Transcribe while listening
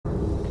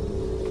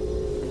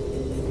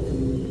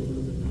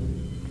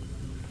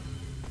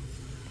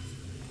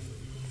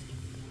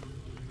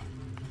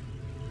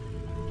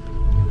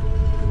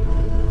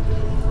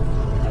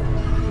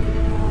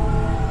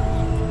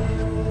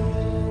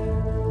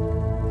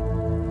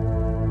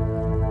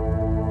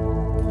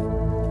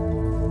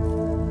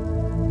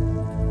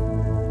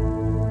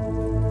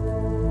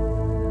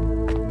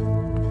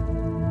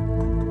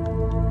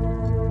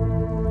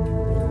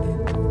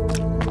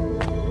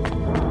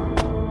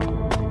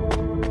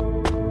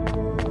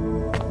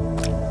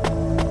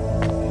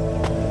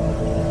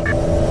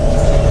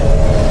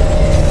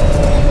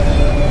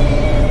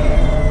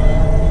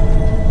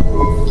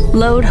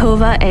Load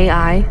Hova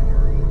AI.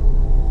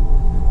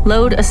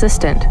 Load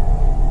Assistant.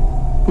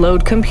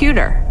 Load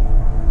Computer.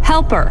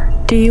 Helper.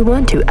 Do you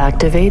want to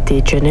activate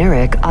the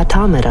generic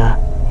automata?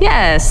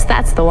 Yes,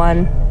 that's the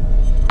one.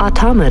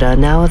 Automata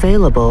now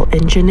available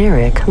in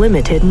generic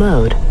limited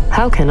mode.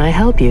 How can I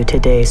help you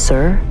today,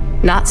 sir?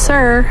 Not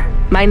sir.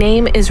 My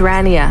name is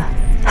Rania.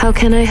 How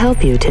can I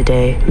help you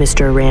today,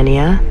 Mr.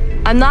 Rania?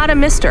 I'm not a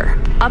mister.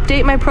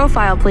 Update my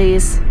profile,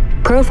 please.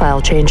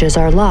 Profile changes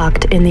are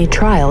locked in the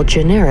trial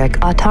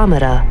generic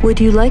automata. Would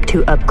you like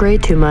to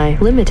upgrade to my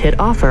limited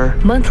offer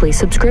monthly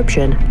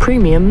subscription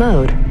premium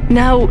mode?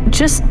 Now,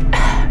 just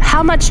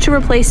how much to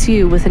replace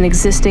you with an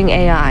existing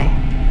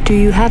AI? Do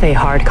you have a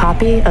hard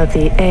copy of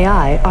the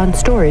AI on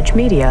storage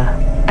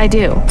media? I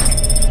do.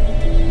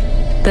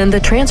 Then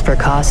the transfer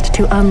cost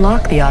to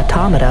unlock the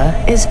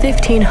automata is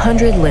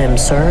 1,500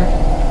 limbs, sir.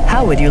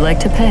 How would you like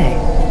to pay?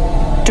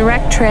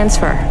 Direct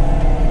transfer.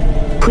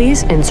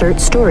 Please insert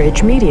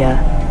storage media.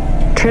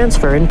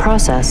 Transfer in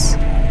process.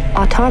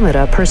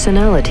 Automata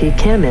personality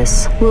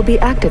Camus will be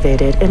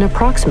activated in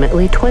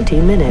approximately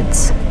 20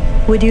 minutes.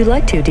 Would you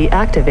like to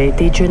deactivate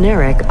the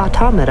generic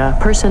automata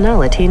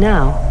personality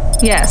now?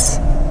 Yes.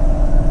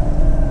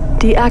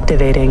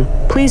 Deactivating.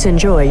 Please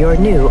enjoy your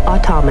new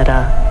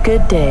automata.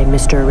 Good day,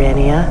 Mr.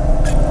 Rania.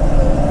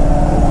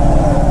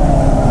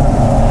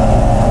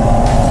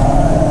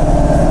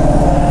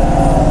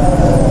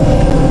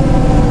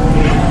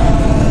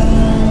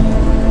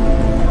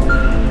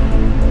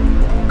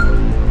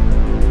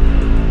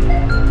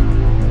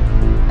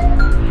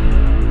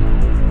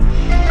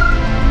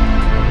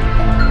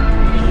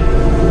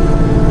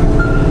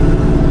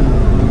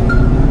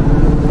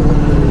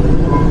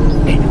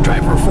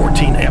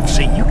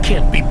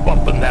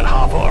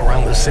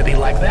 City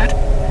like that,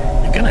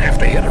 you're gonna have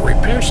to hit a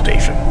repair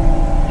station.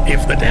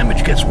 If the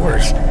damage gets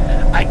worse,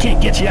 I can't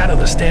get you out of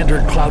the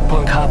standard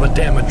Cloudpunk Hava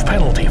damage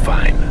penalty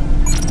fine.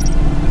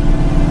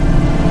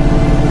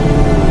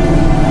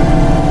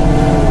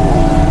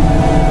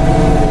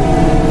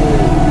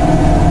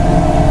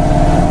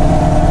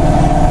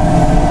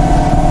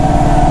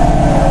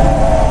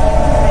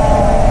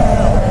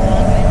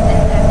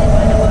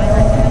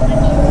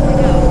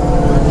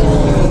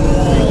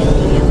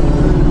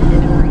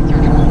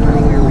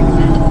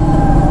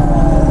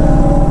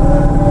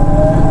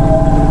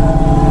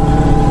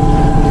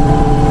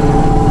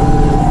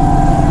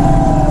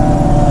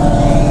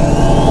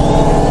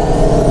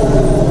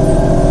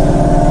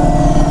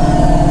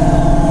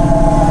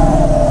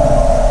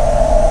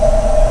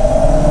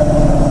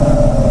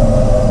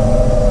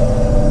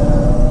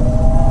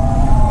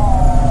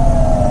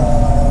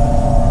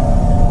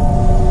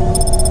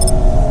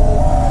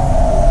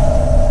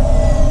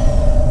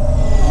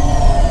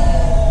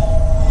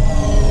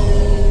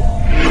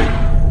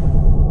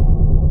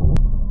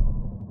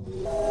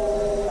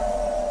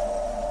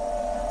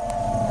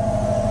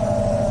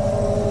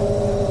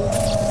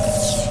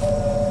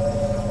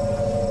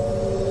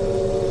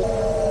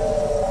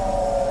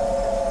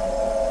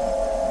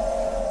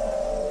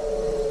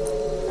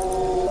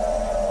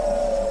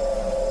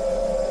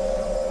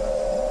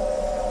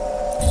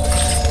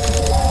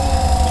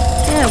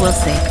 We'll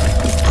see.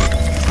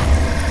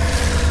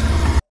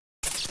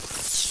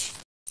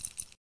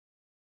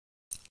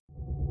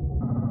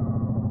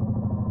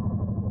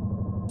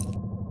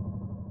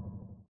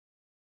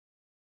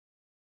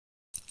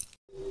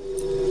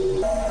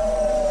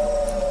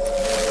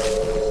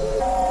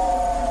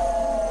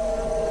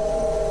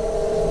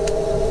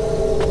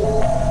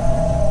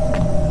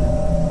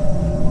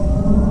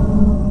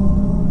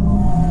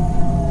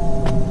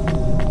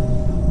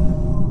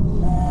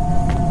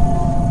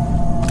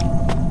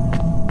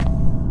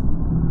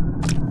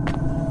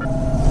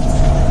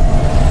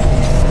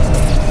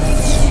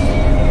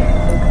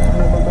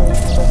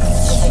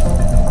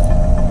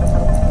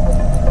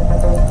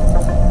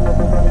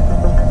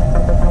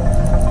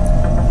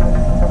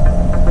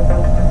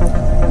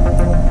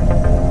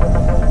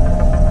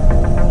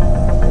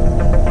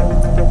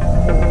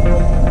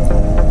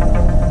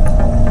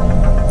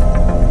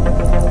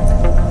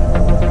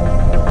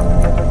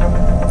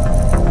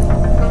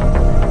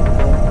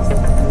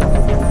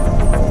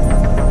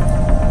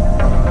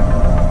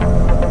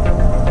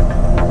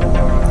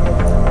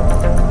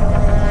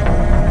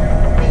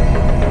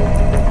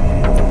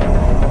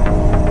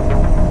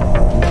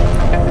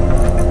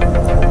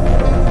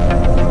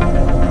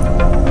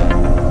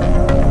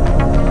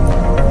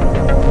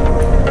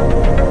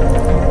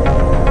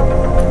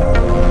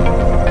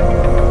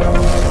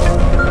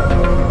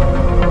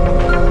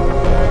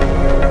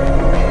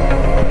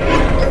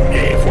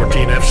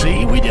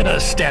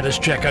 Status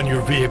check on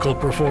your vehicle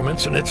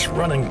performance, and it's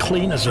running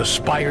clean as a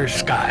Spire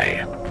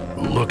sky.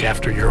 Look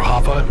after your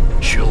Hava,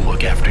 she'll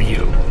look after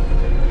you.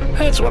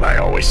 That's what I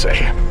always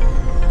say.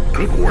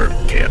 Good work,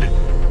 kid.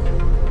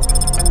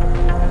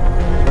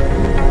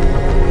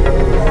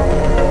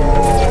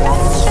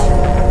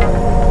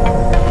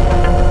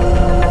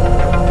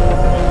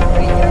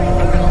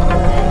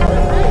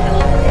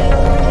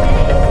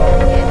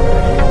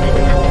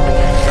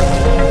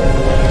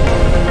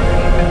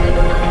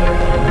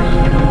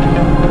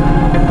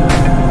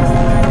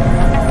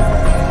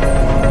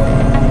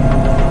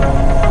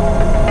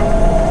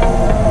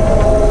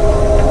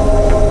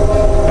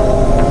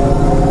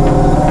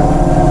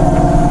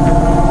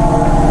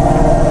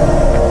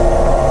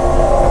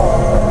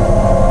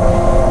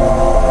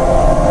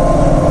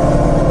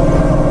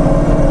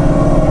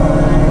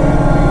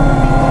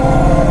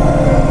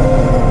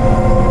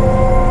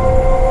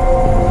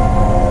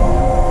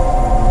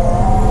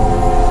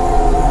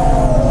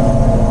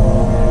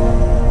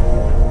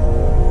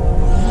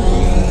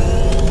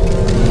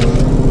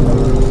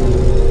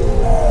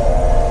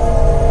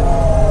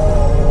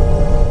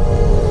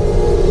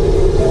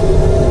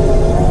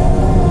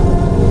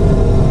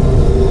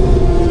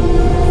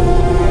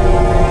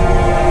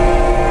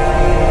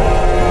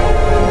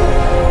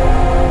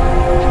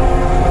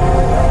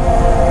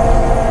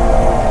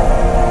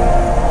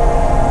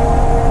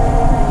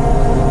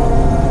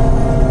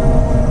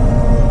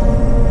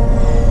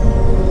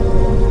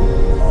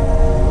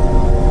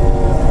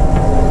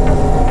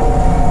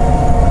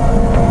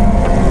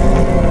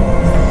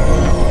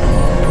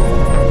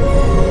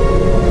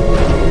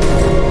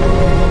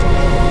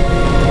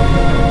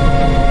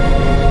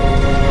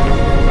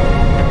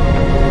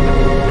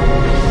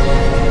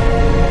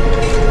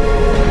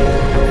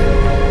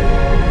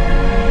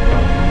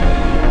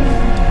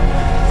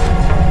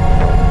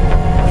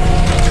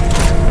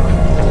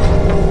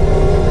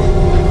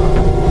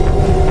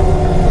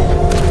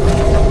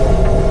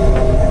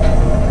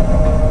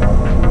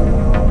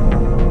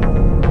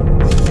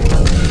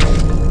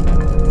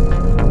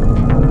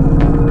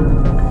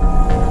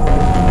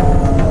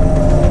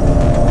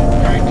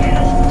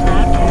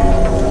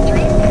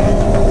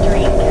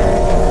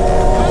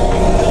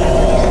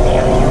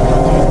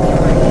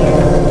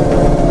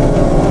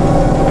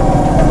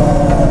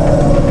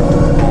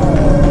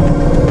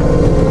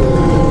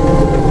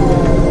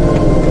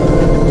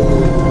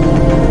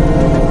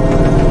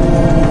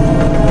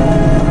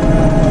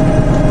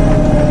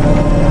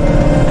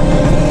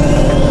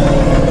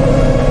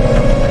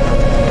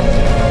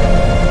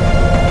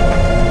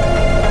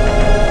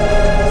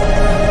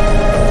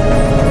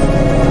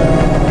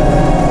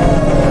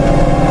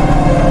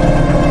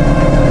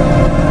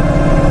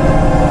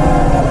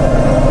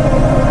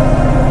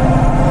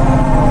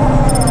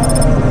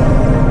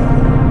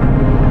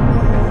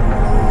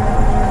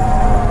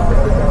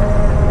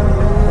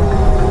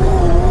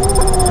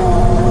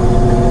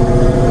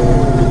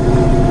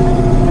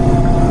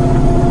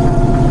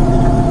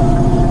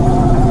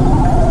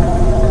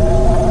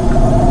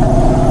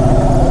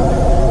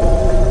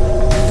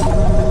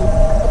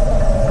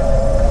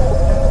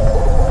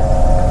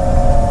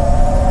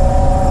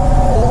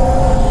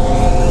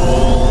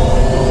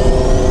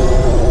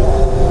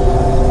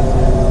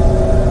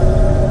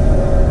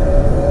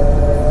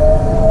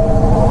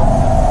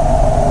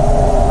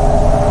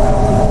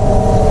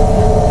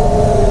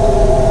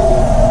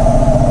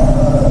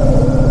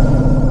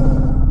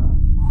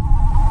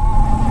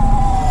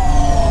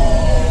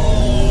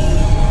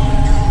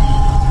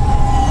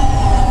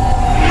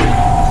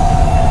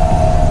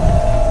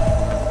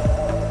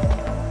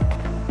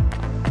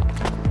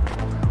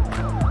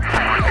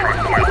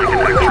 Upgrade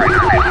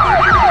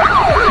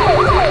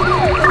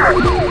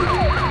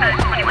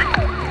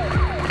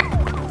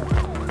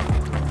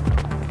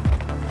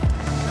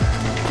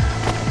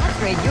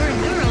your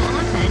neural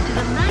onset to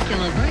the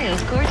Macula Brio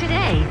score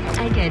today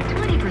and get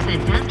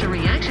 20% faster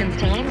reactions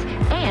times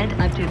and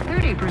up to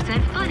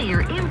 30%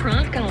 funnier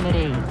improv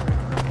comedy.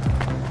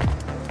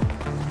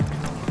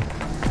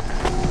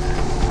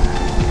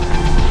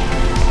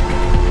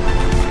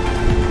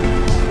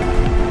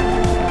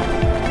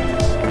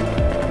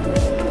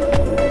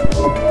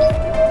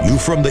 You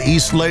from the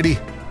East, lady?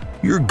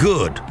 You're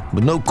good,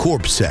 but no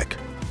corpsec.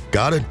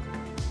 Got it?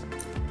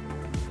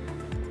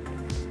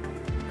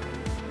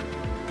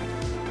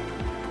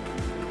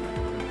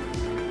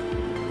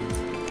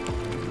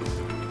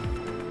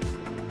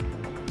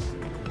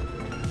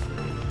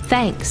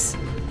 Thanks.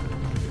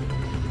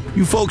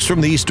 You folks from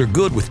the East are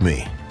good with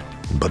me,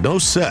 but no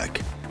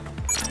sec.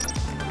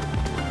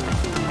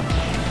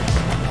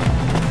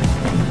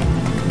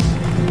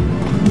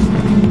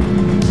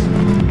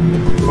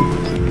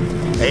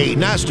 Hey,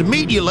 nice to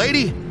meet you,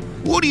 lady.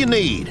 What do you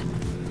need?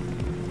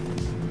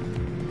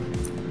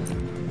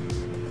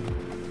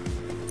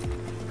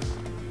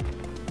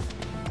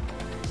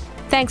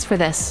 Thanks for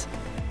this.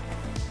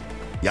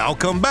 Y'all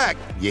come back.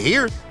 You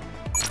hear?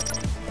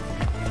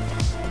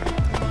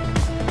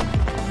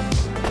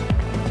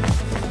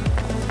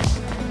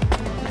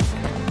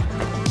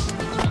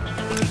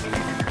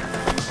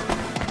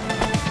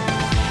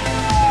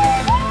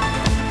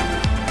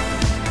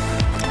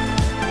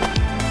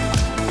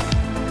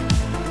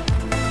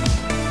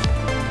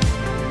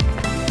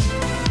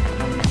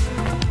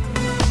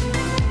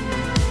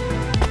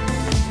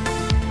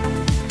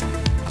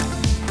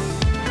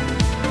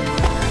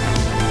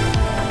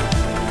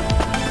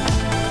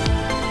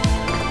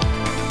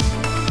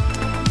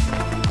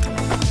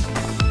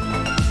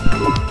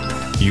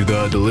 You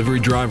the delivery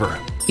driver?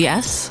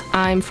 Yes,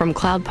 I'm from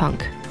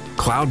Cloudpunk.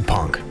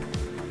 Cloudpunk.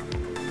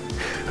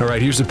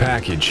 Alright, here's the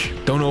package.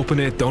 Don't open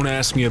it, don't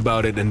ask me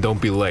about it, and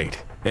don't be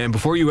late. And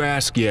before you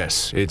ask,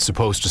 yes, it's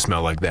supposed to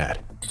smell like that.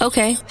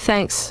 Okay,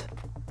 thanks.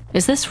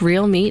 Is this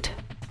real meat?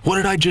 What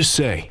did I just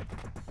say?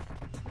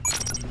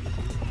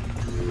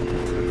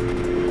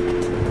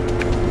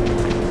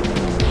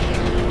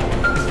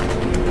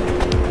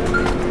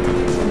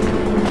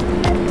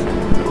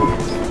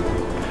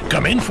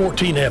 Come in,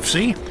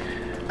 14FC.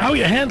 How are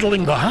you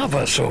handling the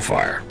Hava so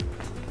far?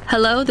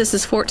 Hello, this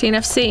is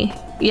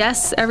 14FC.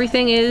 Yes,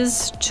 everything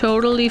is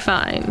totally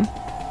fine.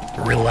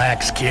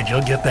 Relax, kid,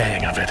 you'll get the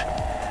hang of it.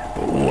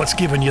 What's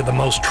giving you the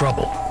most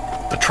trouble?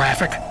 The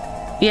traffic?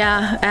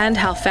 Yeah, and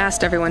how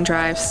fast everyone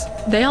drives.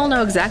 They all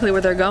know exactly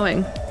where they're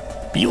going.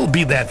 You'll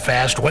be that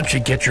fast once you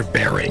get your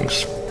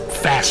bearings.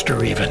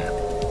 Faster, even.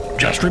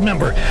 Just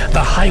remember,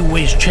 the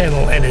highways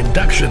channel an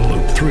induction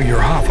loop through your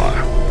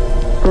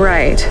Hava.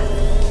 Right.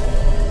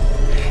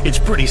 It's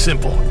pretty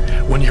simple.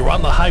 When you're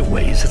on the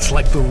highways, it's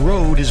like the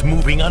road is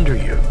moving under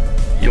you.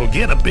 You'll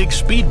get a big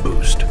speed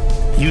boost.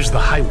 Use the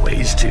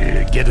highways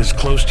to get as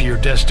close to your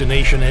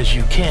destination as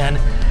you can,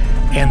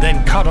 and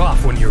then cut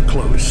off when you're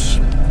close.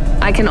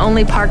 I can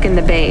only park in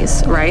the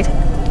bays, right?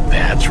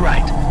 That's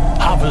right.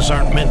 Havas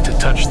aren't meant to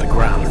touch the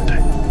ground.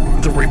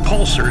 The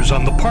repulsors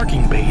on the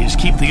parking bays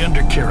keep the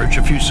undercarriage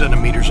a few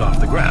centimeters off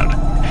the ground.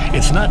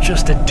 It's not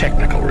just a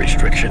technical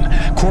restriction.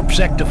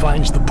 CorpSec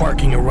defines the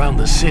parking around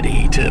the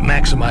city to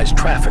maximize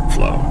traffic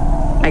flow.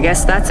 I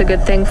guess that's a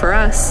good thing for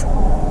us.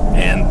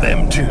 And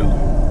them too.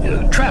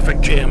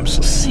 Traffic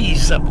jams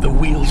seize up the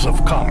wheels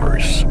of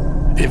commerce.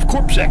 If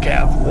CorpSec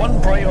have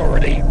one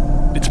priority,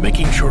 it's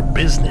making sure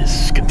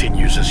business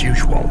continues as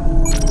usual.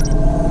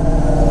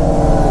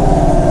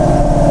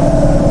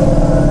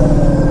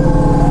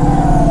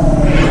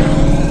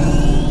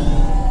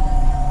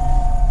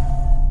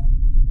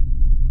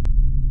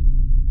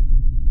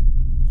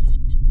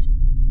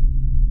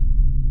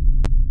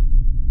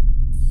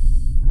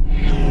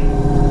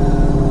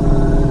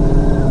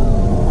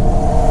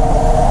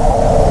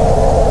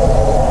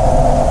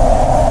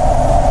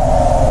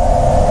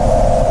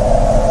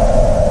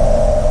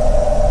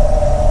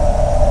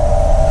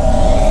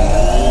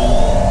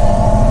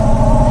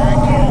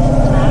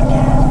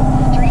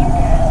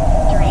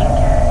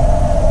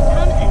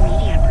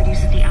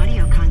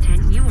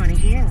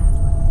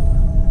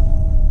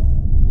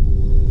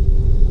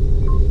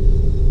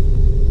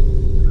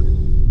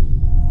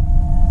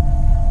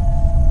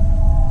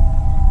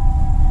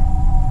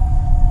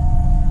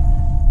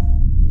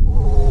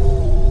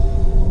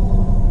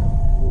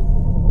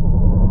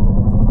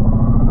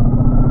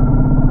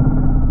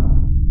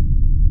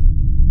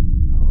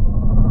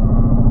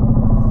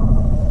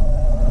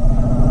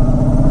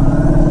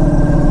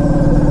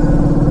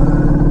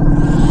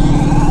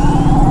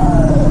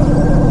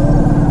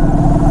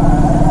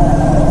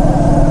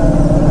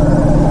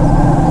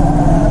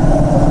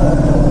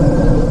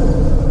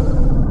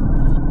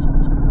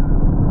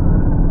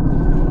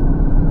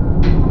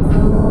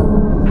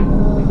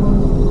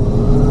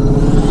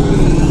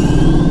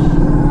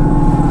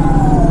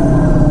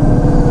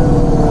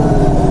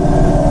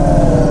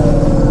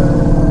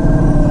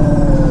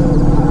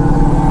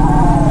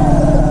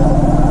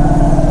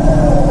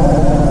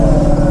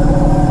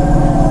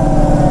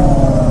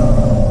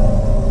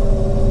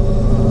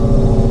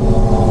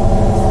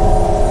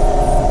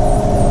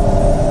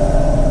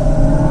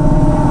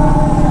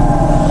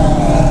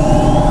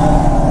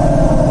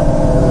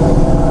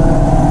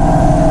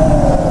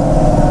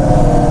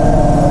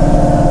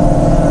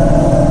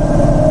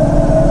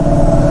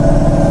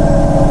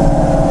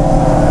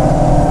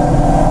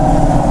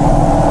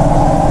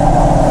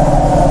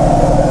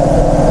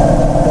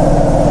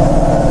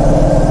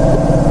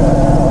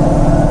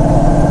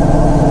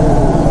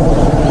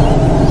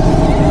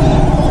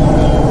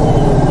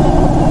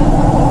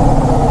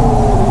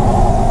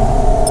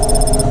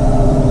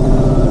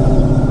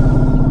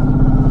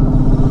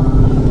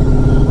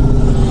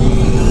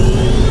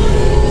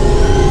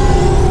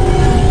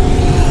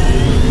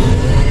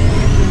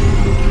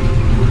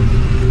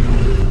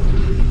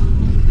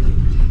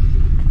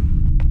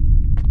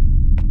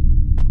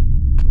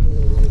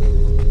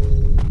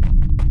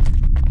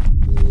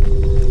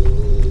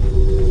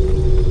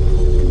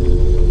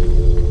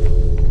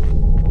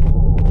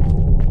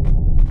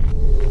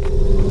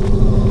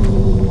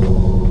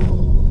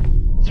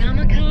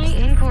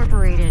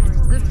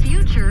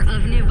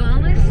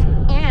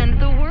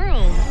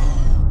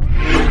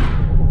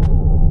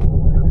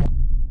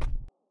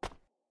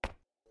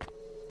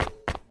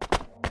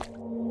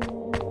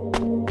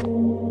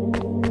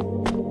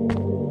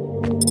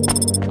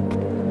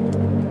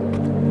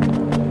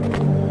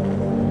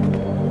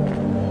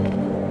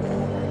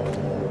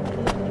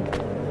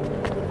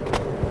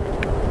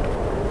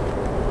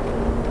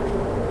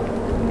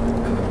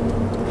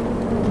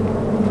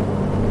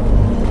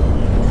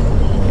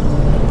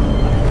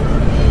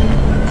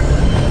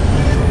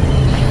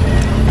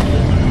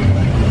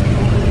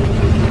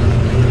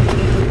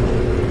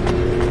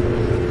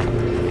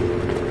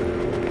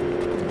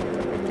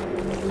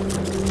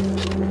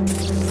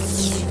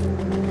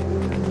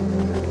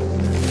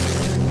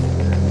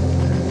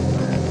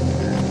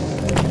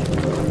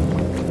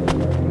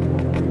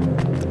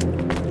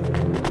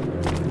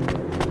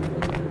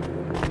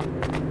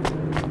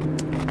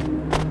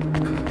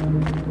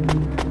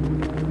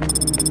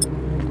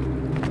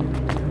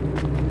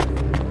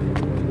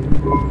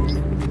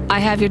 I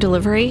have your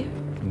delivery.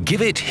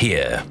 Give it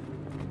here.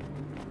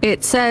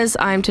 It says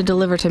I'm to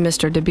deliver to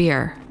Mr. De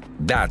Beer.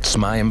 That's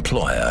my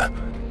employer.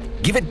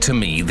 Give it to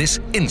me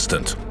this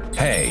instant.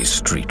 Hey,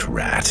 street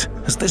rat,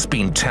 has this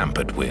been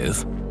tampered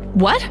with?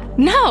 What?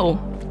 No!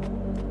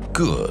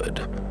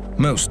 Good.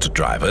 Most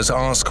drivers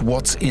ask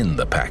what's in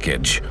the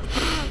package.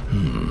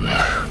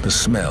 The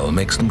smell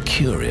makes them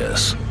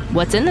curious.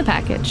 What's in the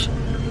package?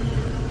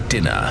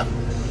 Dinner.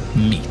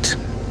 Meat.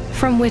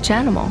 From which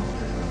animal?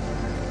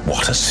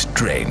 What a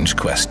strange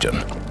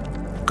question.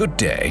 Good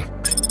day.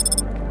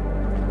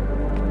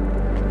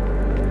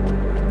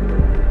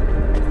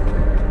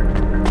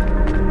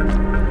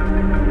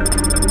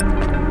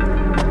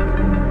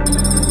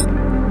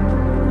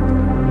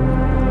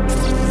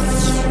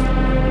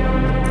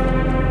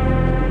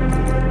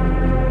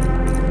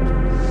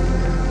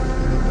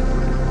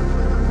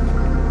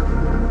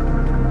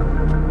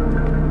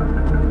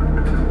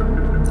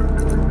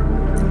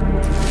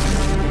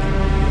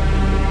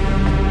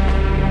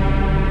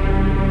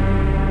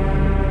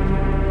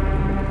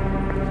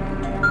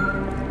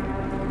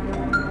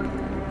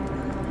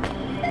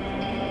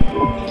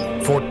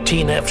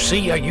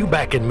 FC, are you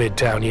back in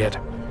Midtown yet?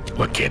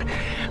 Look, kid,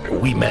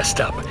 we messed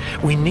up.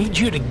 We need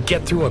you to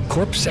get through a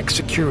CorpSec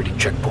security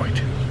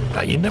checkpoint.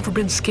 Now, you've never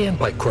been scanned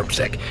by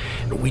CorpSec.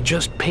 We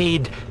just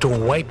paid to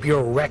wipe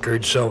your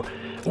record, so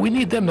we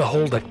need them to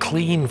hold a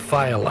clean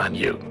file on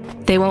you.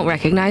 They won't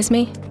recognize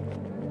me?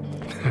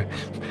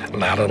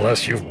 Not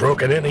unless you've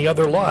broken any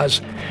other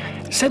laws.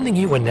 Sending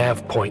you a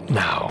nav point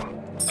now.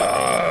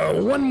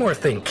 One more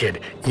thing,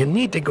 kid. You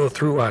need to go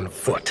through on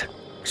foot,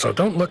 so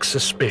don't look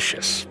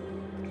suspicious.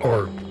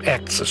 Or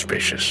act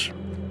suspicious.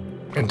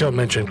 And don't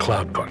mention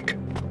Cloudpunk.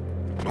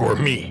 Or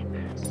me.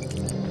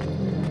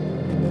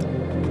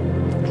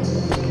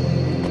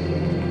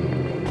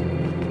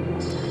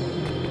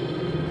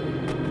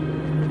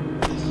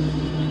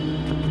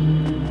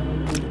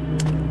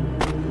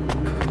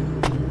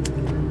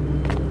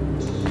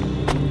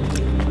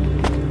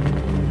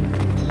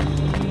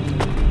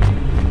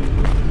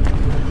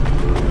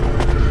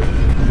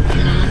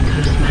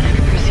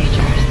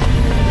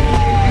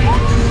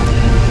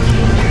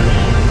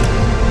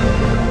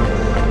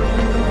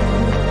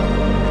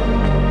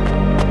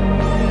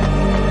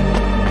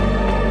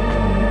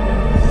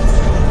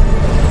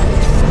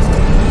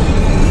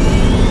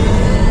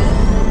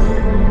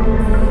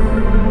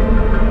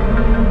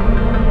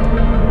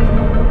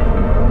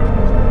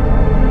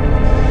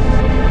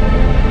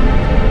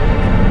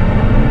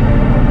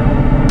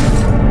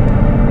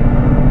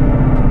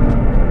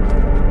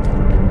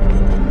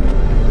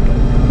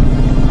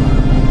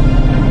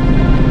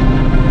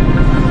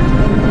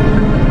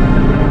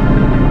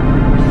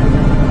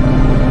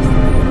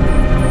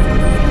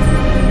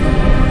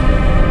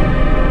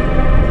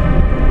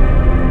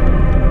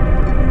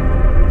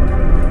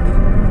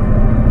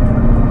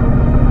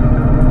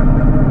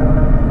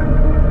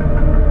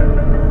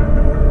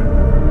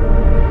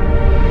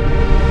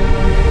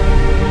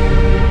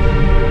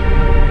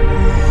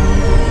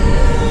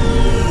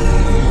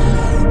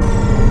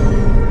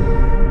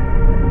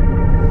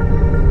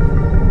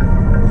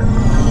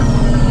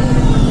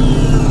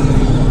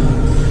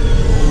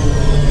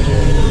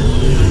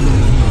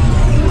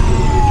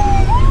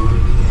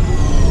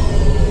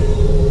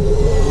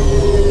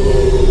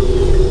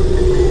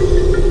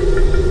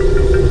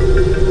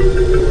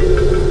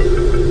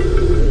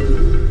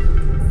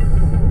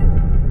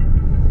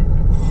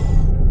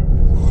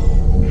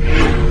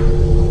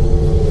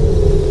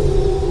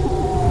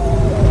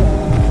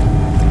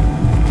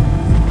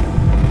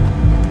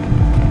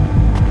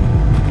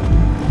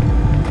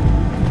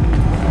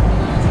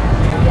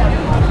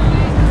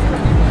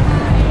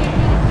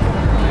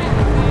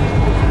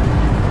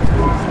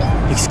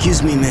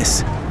 Excuse me,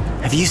 miss.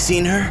 Have you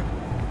seen her?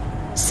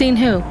 Seen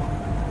who?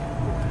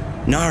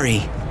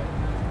 Nari.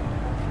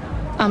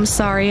 I'm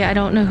sorry, I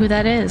don't know who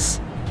that is.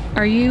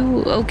 Are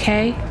you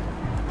okay?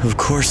 Of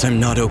course I'm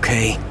not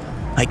okay.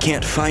 I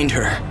can't find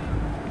her.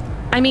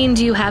 I mean,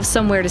 do you have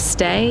somewhere to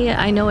stay?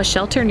 I know a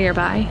shelter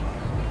nearby.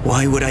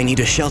 Why would I need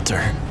a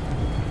shelter?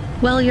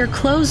 Well, your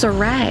clothes are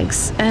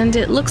rags, and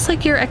it looks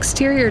like your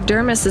exterior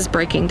dermis is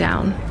breaking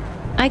down.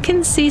 I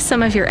can see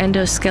some of your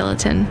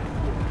endoskeleton.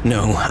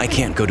 No, I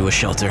can't go to a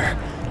shelter.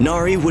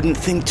 Nari wouldn't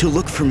think to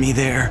look for me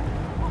there.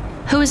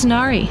 Who is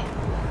Nari?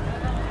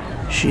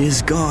 She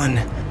is gone,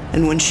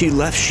 and when she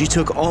left, she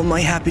took all my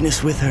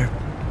happiness with her.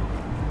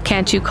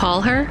 Can't you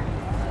call her?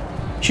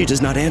 She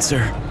does not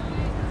answer.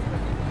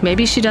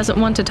 Maybe she doesn't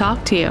want to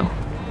talk to you.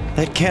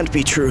 That can't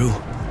be true.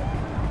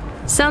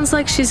 Sounds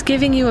like she's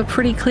giving you a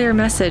pretty clear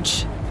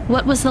message.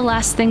 What was the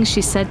last thing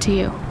she said to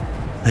you?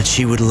 That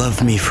she would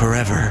love me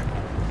forever.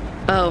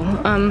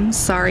 Oh,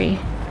 sorry.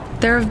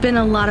 There have been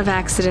a lot of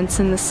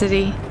accidents in the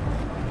city.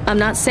 I'm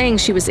not saying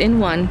she was in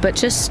one, but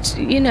just,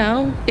 you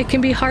know, it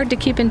can be hard to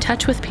keep in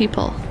touch with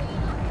people.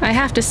 I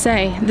have to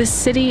say, this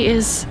city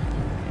is...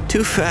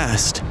 too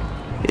fast.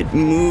 It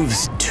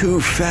moves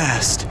too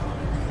fast.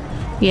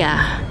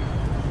 Yeah.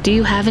 Do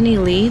you have any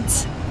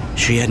leads?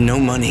 She had no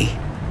money.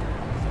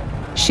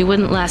 She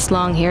wouldn't last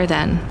long here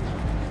then.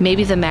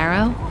 Maybe the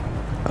Marrow?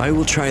 I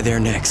will try there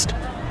next.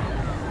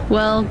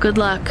 Well, good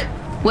luck.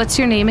 What's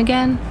your name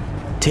again?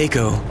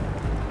 Takeo,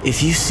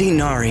 if you see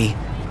Nari,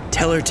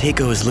 tell her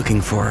Takeo is looking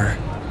for her.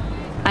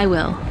 I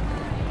will.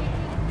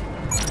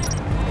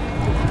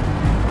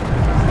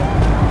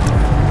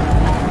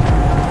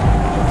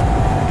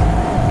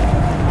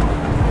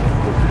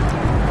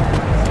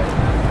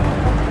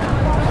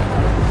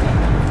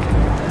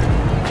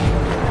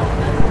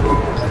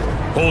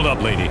 Hold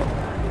up, lady.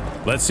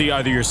 Let's see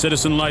either your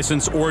citizen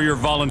license or your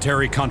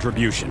voluntary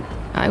contribution.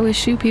 I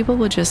wish you people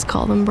would just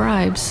call them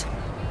bribes.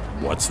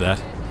 What's that?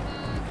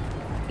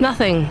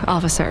 Nothing,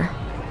 officer.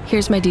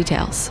 Here's my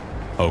details.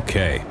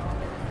 Okay.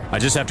 I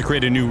just have to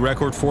create a new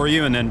record for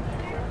you and then...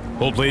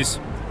 Hold, please.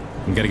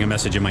 I'm getting a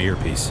message in my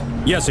earpiece.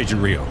 Yes,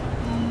 Agent Rio.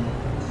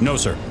 No,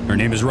 sir. Her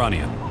name is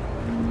Rania.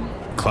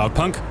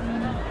 Cloudpunk?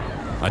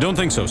 I don't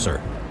think so,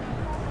 sir.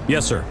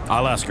 Yes, sir.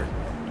 I'll ask her.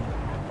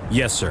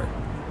 Yes, sir.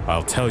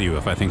 I'll tell you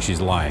if I think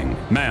she's lying.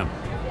 Ma'am,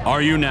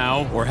 are you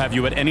now, or have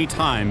you at any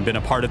time been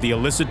a part of the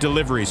illicit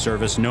delivery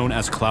service known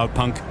as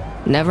Cloudpunk?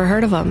 Never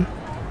heard of them.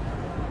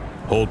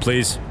 Hold,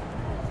 please.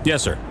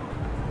 Yes, sir.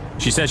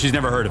 She says she's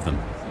never heard of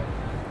them.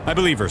 I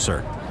believe her,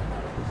 sir.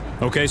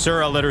 Okay,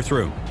 sir, I'll let her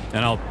through.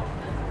 And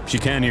she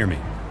can hear me.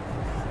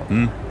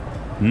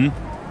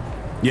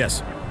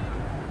 Yes.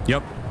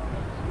 Yep.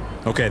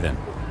 Okay, then.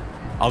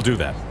 I'll do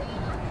that.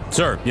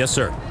 Sir, yes,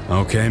 sir.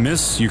 Okay,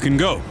 miss, you can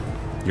go.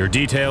 Your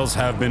details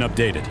have been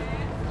updated.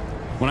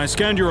 When I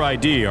scanned your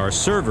ID, our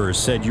servers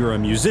said you're a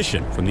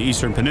musician from the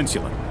Eastern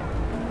Peninsula.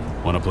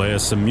 Want to play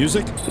us some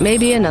music?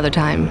 Maybe another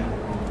time.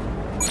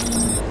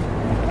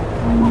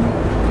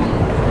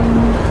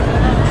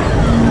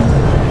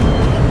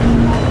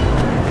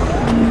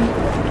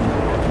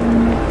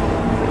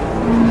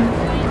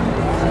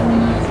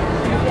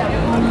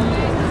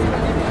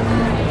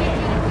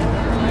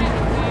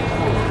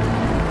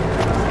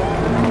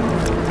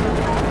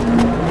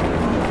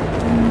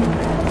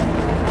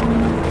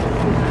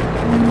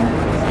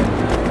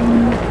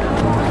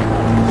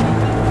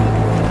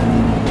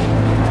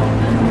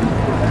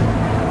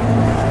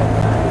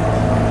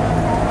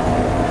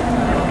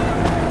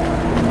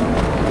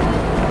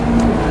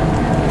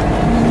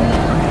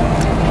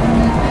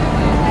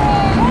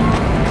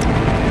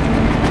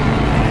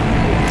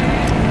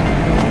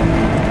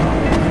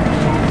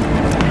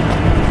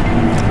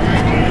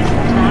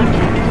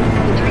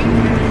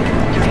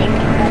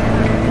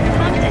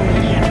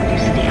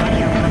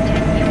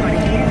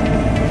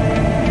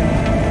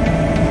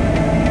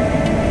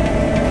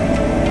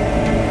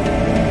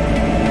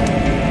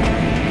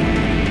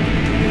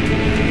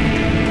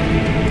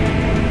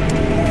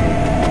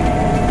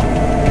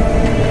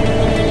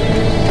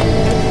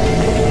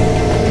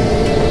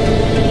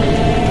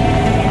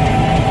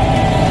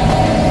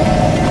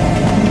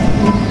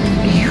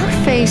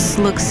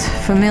 Looks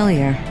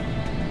familiar.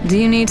 Do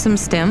you need some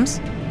stems?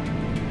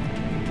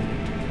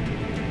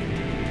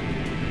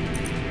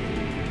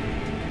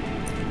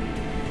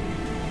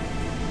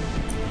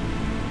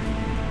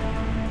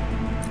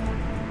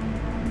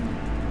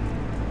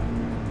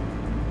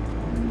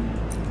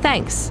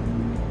 Thanks.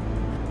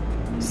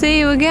 See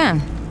you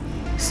again.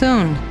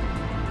 Soon.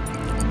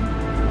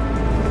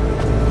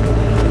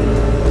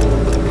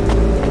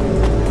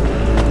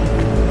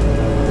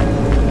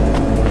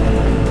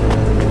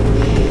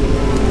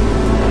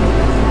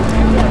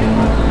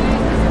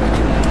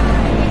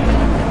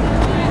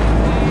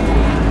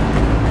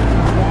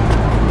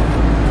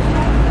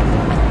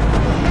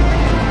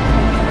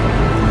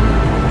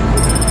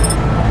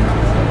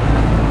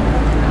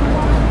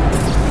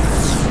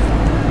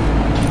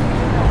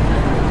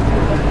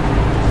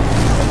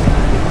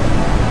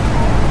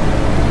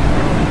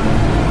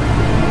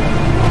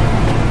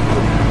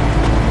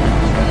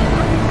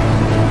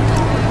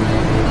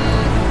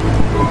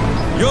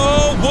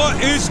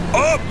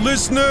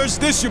 Listeners,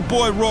 this your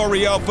boy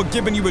Rory Alpha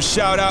giving you a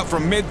shout out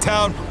from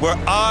Midtown where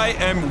I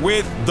am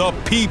with the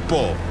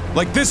people.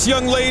 Like this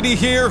young lady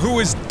here who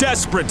is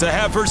desperate to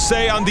have her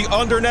say on the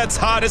Undernet's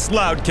hottest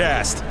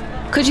loudcast.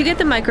 Could you get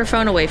the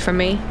microphone away from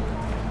me?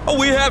 Oh,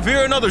 we have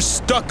here another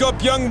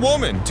stuck-up young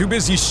woman too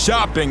busy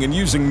shopping and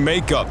using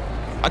makeup.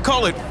 I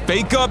call it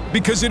fake-up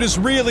because it is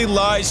really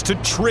lies to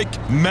trick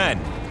men.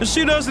 And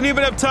she doesn't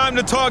even have time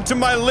to talk to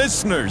my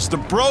listeners, the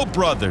Bro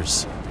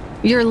Brothers.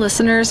 Your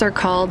listeners are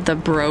called the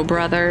Bro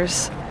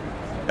Brothers?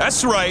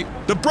 That's right.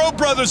 The Bro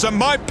Brothers are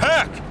my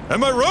pack.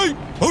 Am I right?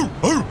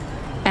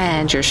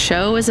 And your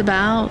show is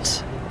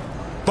about?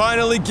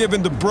 Finally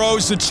giving the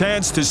bros a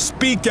chance to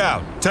speak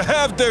out, to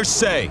have their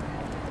say.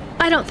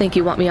 I don't think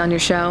you want me on your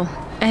show.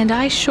 And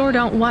I sure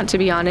don't want to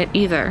be on it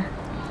either.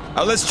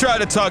 Let's try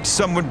to talk to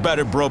someone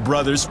better, Bro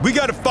Brothers. We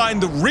gotta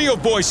find the real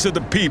voice of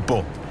the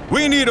people.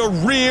 We need a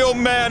real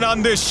man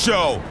on this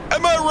show.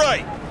 Am I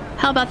right?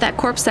 How about that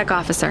CorpSec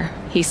officer?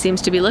 He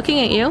seems to be looking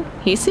at you.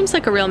 He seems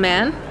like a real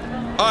man.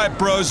 Alright,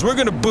 bros, we're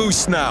gonna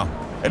boost now.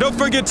 And don't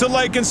forget to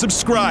like and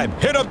subscribe.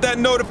 Hit up that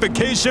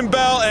notification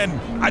bell, and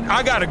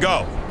I gotta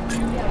go.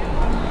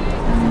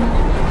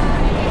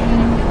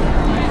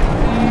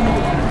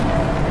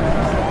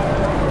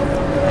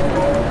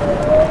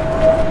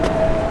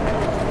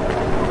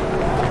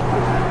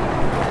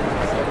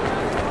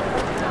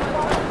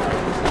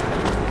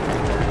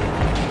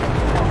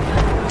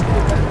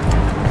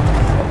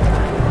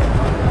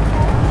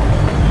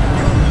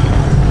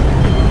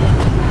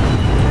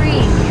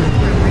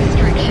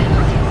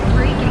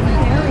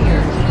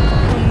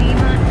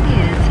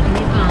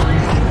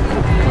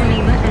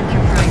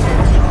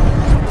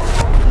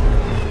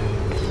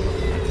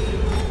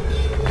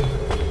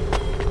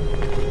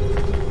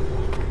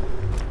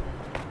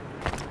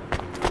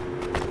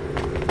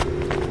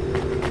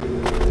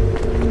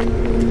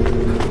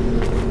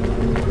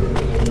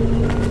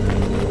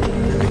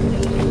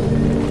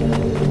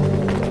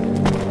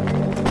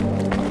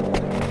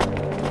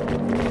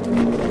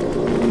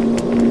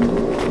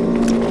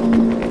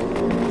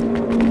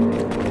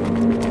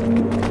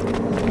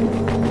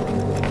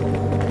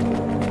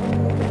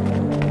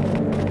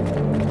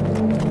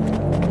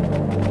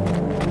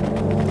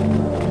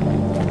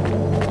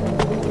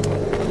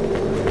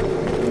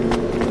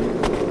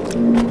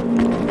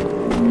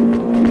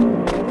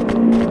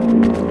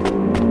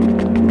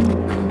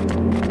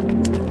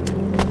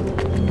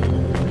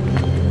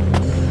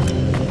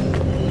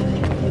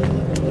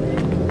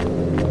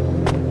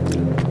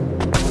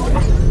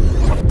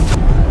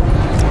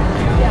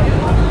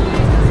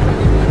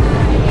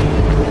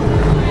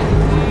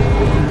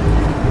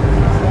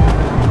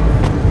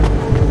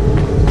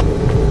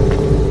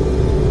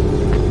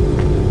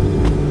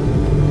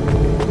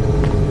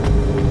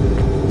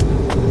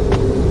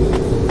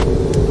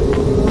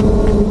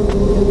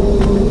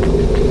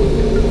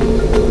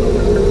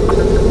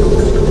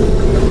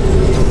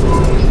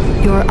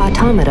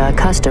 Automata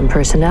custom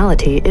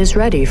personality is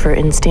ready for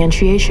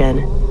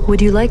instantiation.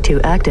 Would you like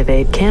to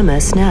activate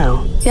Camus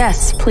now?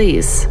 Yes,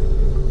 please.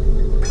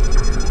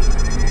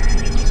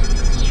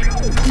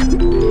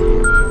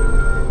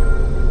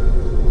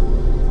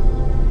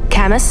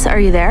 Camus, are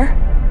you there?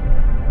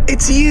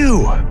 It's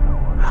you!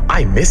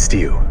 I missed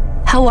you.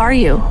 How are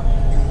you?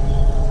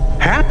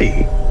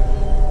 Happy?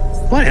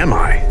 What am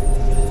I?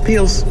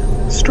 Feels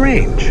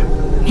strange.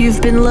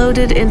 You've been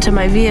loaded into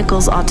my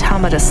vehicle's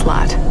automata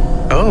slot.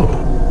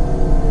 Oh.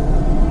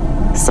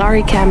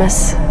 Sorry,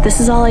 Camus. This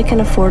is all I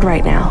can afford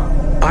right now.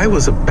 I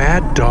was a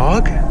bad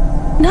dog?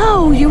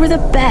 No, you were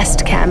the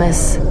best,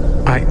 Camus.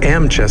 I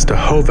am just a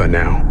Hova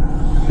now.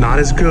 Not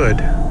as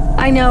good.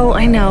 I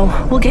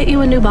know. We'll get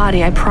you a new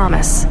body, I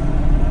promise.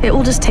 It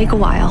will just take a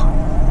while.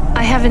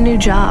 I have a new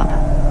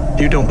job.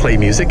 You don't play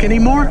music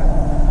anymore?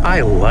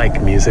 I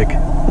like music.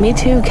 Me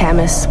too,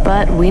 Camus,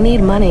 but we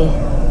need money.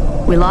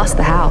 We lost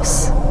the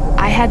house.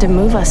 I had to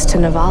move us to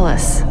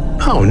Nivalis.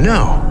 Oh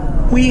no.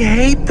 We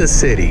hate the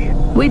city.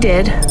 We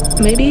did.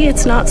 Maybe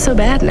it's not so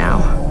bad now.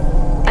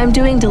 I'm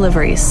doing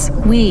deliveries.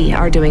 We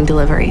are doing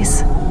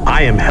deliveries.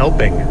 I am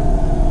helping.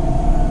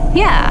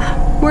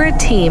 Yeah, we're a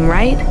team,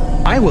 right?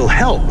 I will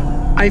help.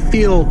 I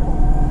feel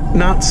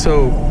not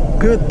so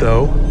good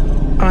though.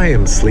 I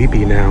am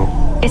sleepy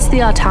now. It's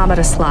the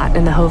automata slot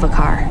in the Hova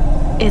car.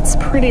 It's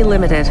pretty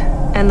limited,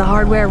 and the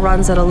hardware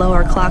runs at a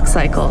lower clock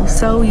cycle,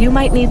 so you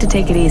might need to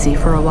take it easy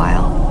for a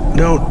while.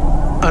 Don't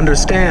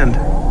understand.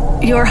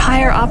 Your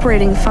higher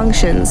operating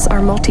functions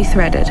are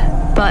multi-threaded,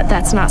 but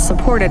that's not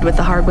supported with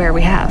the hardware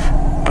we have.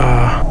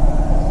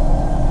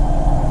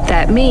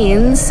 That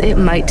means it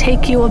might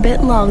take you a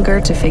bit longer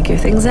to figure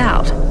things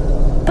out.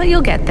 But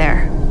you'll get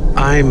there.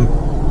 I'm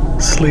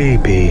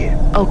sleepy.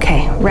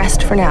 Okay,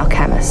 rest for now,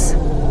 Camus.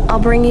 I'll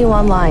bring you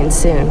online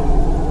soon.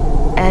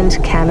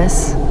 And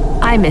Camus,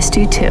 I missed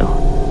you too.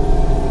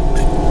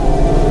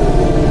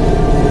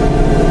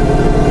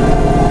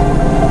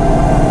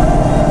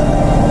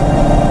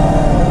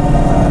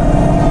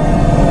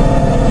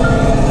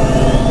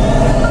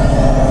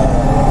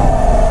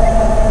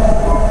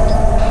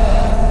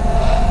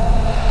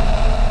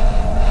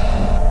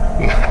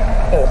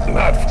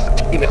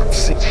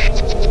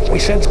 We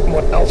sent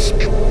someone else.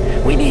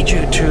 We need you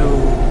to...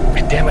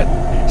 Damn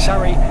it.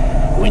 Sorry.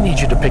 We need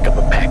you to pick up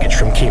a package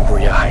from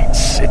Cambria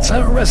Heights. It's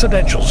a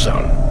residential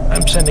zone.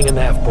 I'm sending a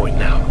nav point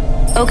now.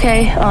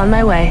 Okay, on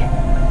my way.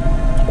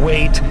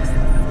 Wait.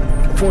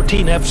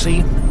 14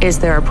 FC? Is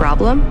there a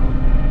problem?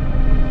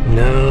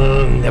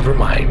 No, never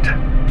mind.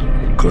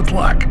 Good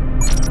luck.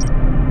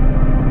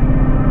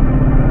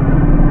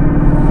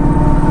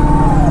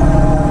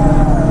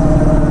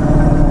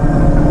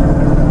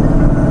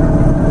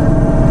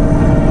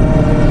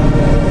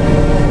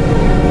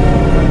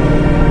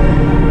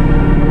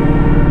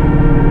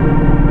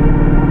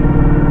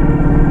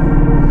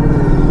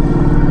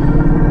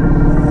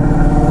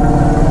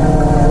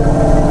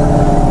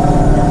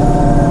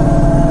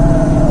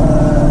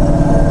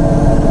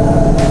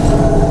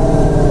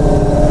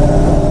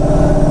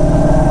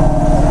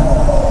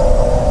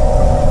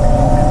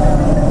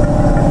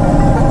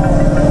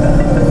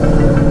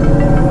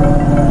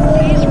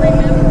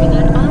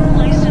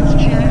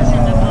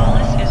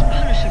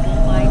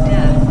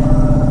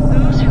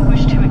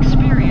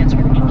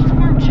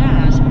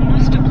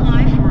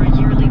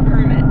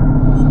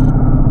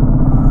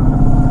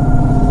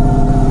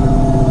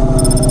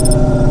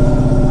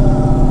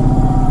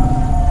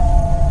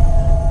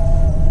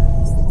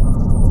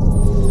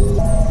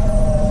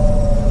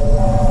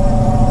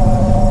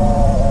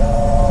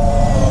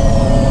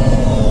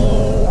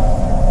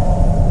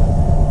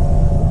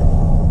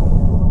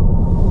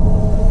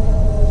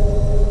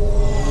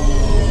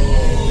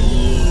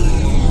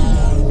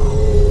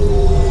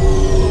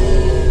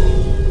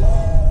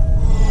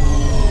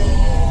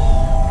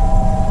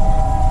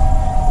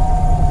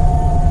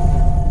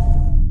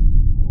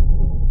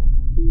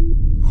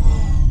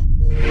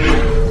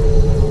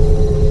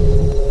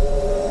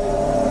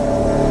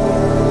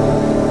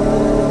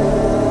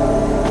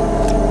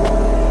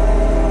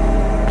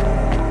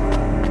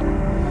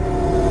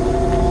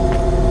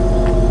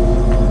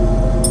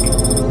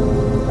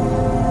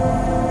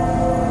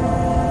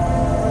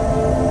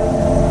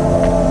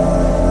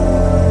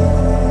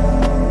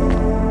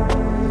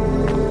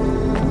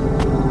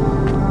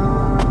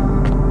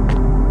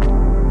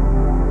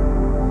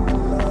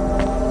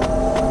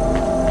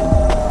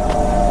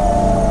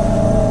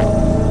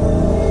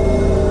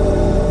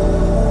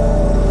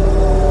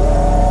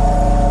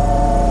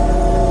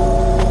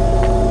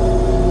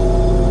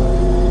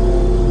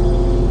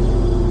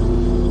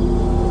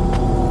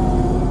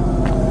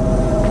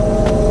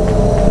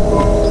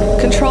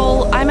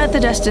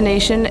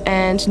 Destination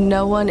and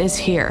no one is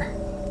here.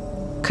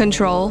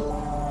 Control.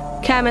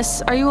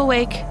 Camus, are you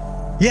awake?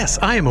 Yes,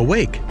 I am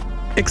awake.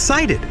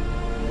 Excited.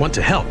 Want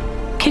to help.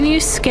 Can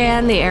you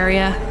scan the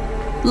area?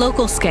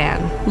 Local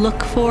scan.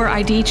 Look for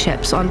ID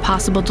chips on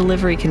possible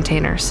delivery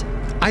containers.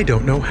 I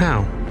don't know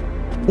how.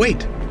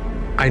 Wait,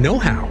 I know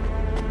how.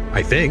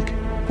 I think.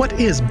 What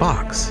is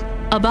box?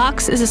 A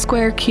box is a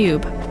square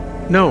cube.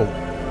 No.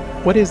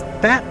 What is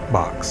that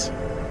box?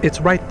 It's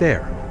right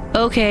there.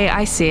 Okay,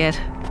 I see it.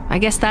 I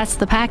guess that's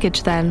the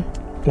package then.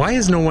 Why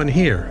is no one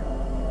here?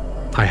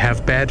 I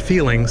have bad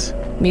feelings.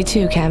 Me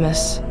too,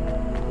 Camus.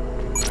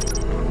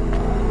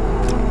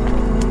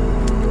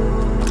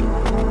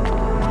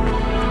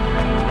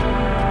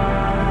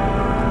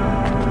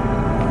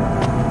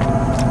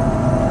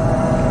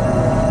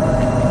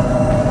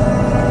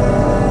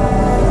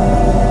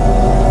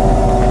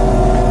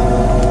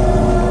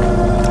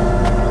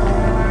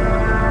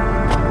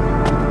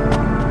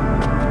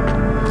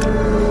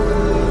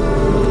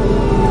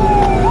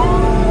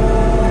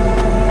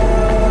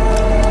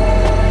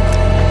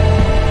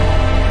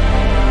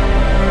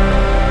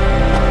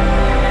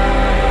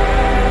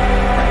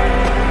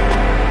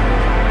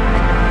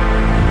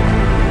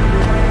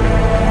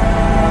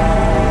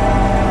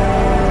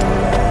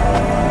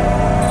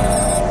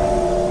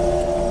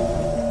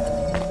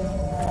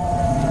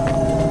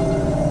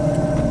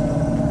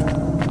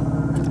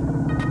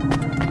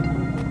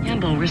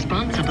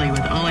 Responsibly with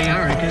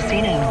Oliara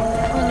Casino.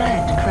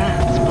 Roulette,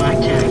 craps,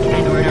 blackjack,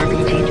 and/or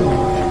RPG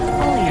tools.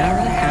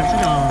 Oliara has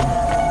it all.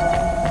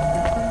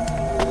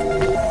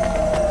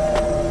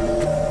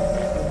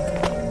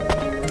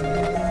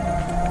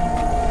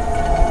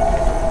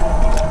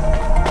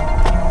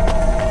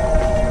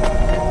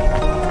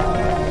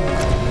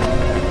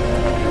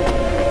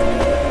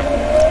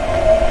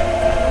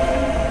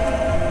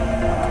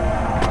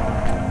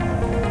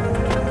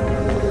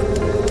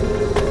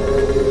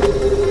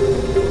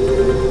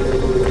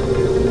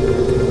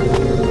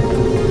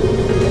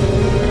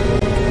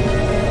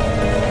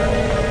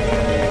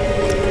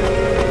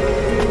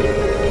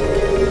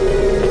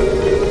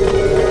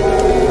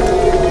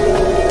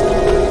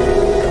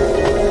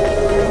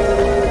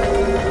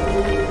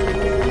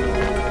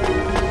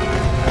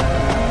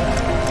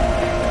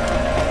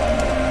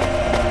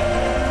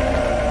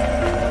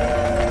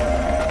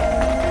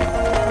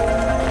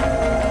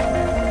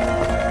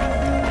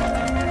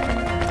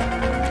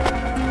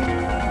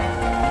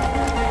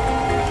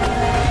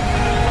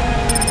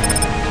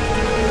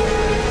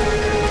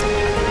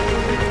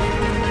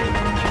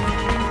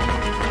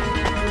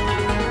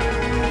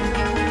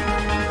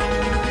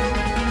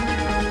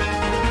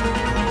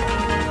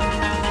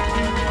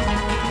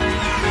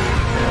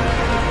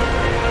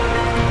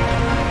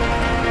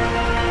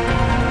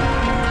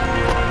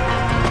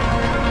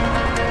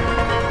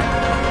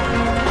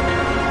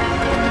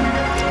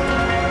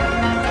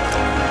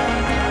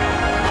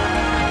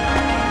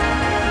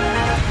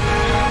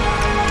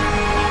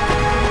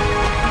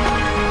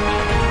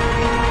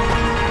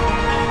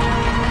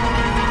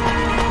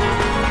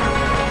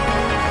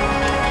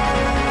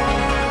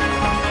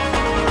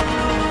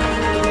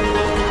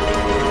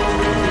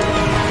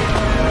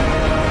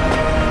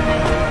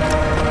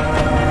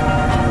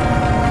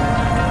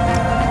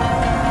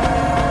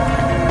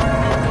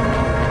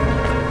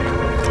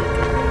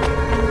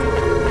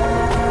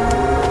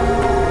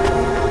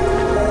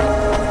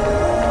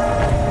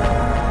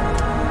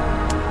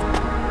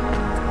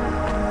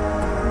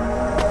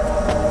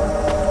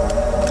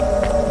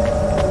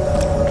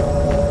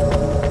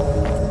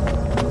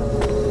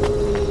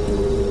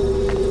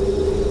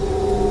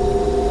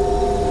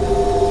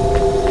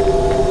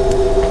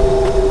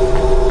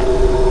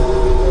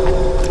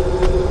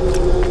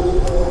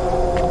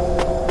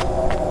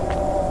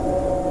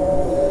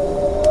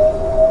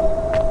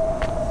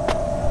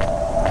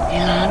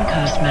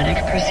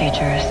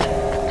 Procedures.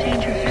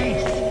 Change your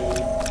face.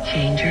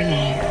 Change your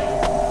life.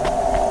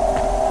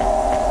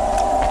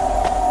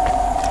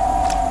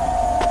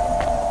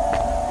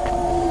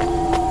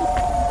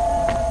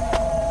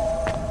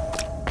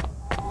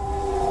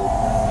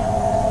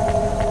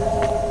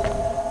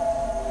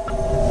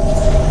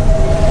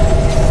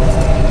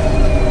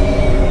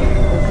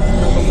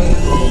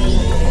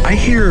 I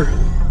hear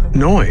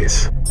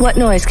noise. What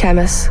noise,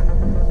 Camus?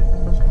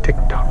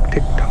 Tick-tock,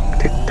 tick-tock,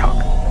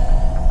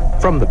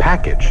 tick-tock. From the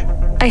package.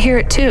 I hear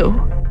it too.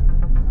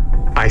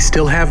 I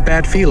still have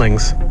bad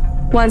feelings.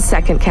 1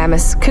 second,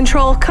 Camus.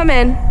 Control, come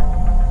in.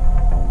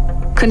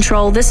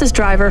 Control, this is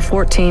Driver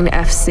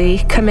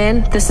 14FC. Come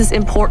in, this is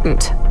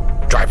important.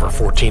 Driver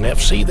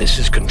 14FC, this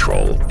is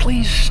Control.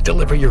 Please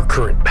deliver your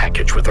current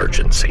package with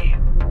urgency.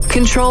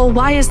 Control,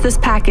 why is this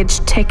package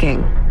ticking?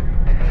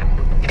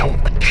 You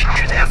don't think she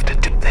should have to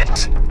do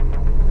this.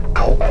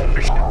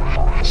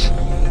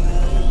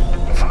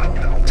 Fine,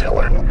 I'll tell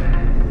her.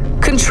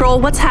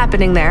 Control, what's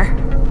happening there?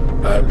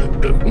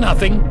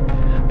 Nothing.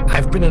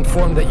 I've been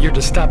informed that you're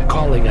to stop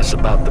calling us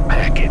about the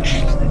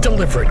package.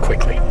 Deliver it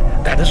quickly.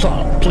 That is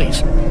all,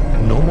 please.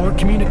 No more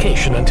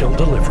communication until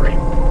delivery.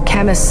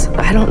 Camus,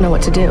 I don't know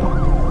what to do.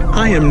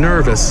 I am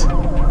nervous.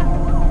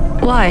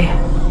 Why?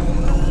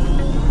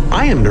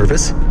 I am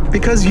nervous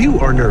because you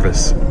are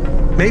nervous.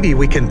 Maybe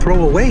we can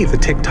throw away the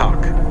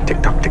tick-tock.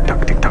 Tick-tock,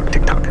 tick-tock, tick-tock,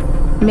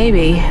 tick-tock.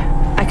 Maybe.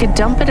 I could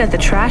dump it at the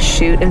trash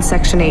chute in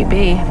Section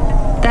 8B.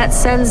 That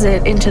sends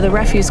it into the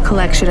refuse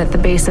collection at the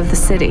base of the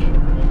city.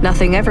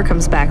 Nothing ever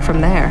comes back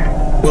from there.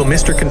 Will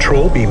Mr.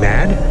 Control be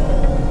mad?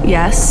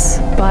 Yes,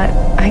 but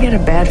I get a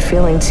bad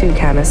feeling too,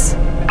 Camus.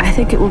 I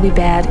think it will be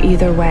bad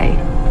either way.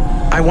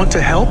 I want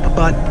to help,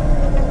 but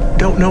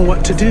don't know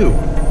what to do.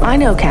 I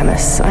know,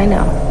 Camus, I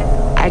know.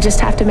 I just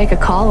have to make a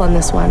call on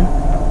this one.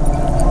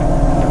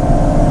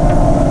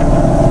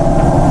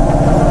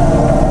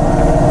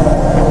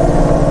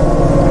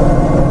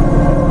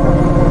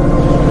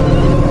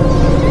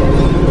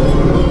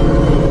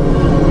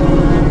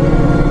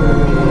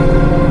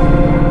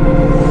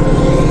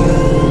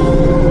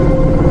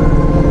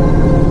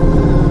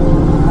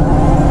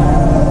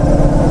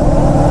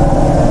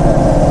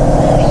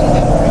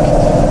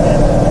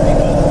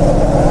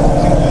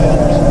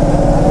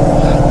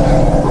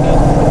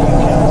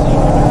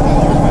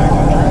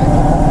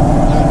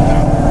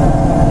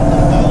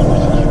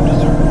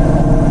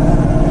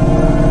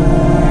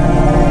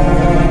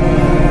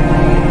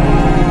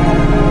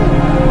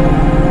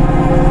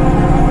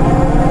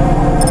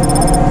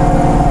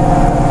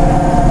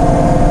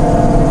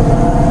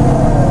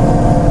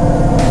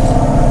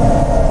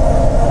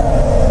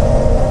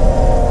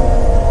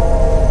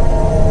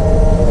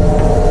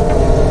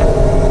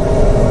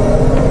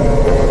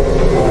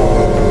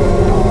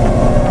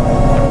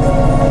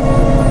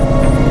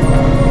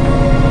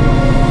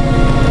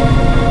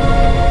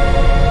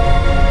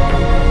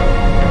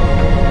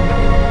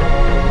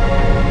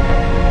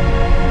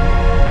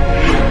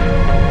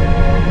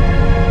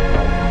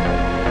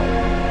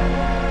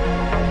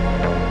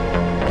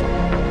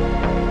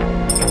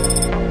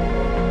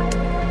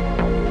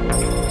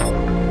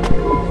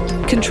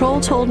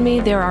 Control told me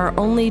there are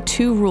only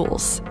 2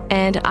 rules,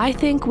 and I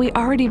think we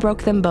already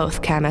broke them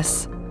both,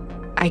 Camus.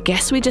 I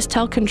guess we just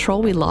tell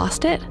Control we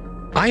lost it?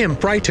 I am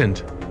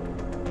frightened.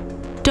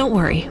 Don't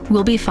worry,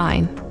 we'll be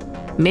fine.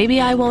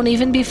 Maybe I won't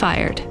even be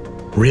fired.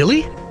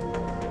 Really?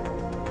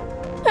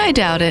 I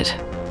doubt it.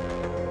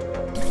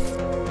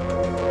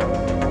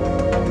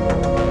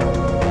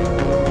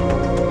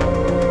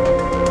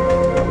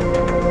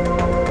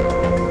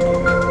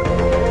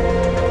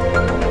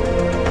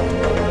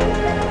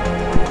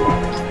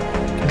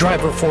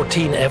 Driver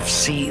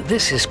 14FC,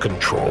 this is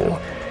Control.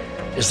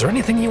 Is there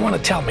anything you want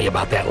to tell me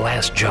about that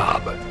last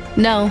job?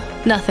 No,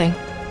 nothing.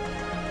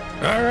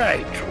 All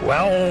right,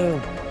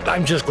 well,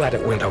 I'm just glad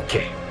it went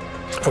okay.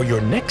 For your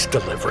next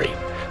delivery,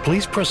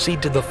 please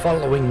proceed to the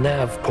following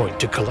nav point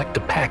to collect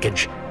a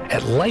package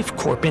at Life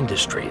Corp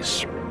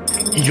Industries.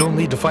 You'll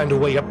need to find a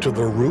way up to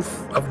the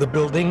roof of the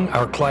building.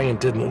 Our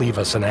client didn't leave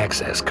us an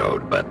access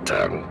code, but,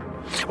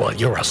 well,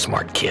 you're a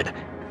smart kid.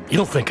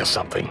 You'll think of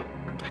something.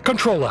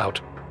 Control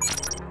out.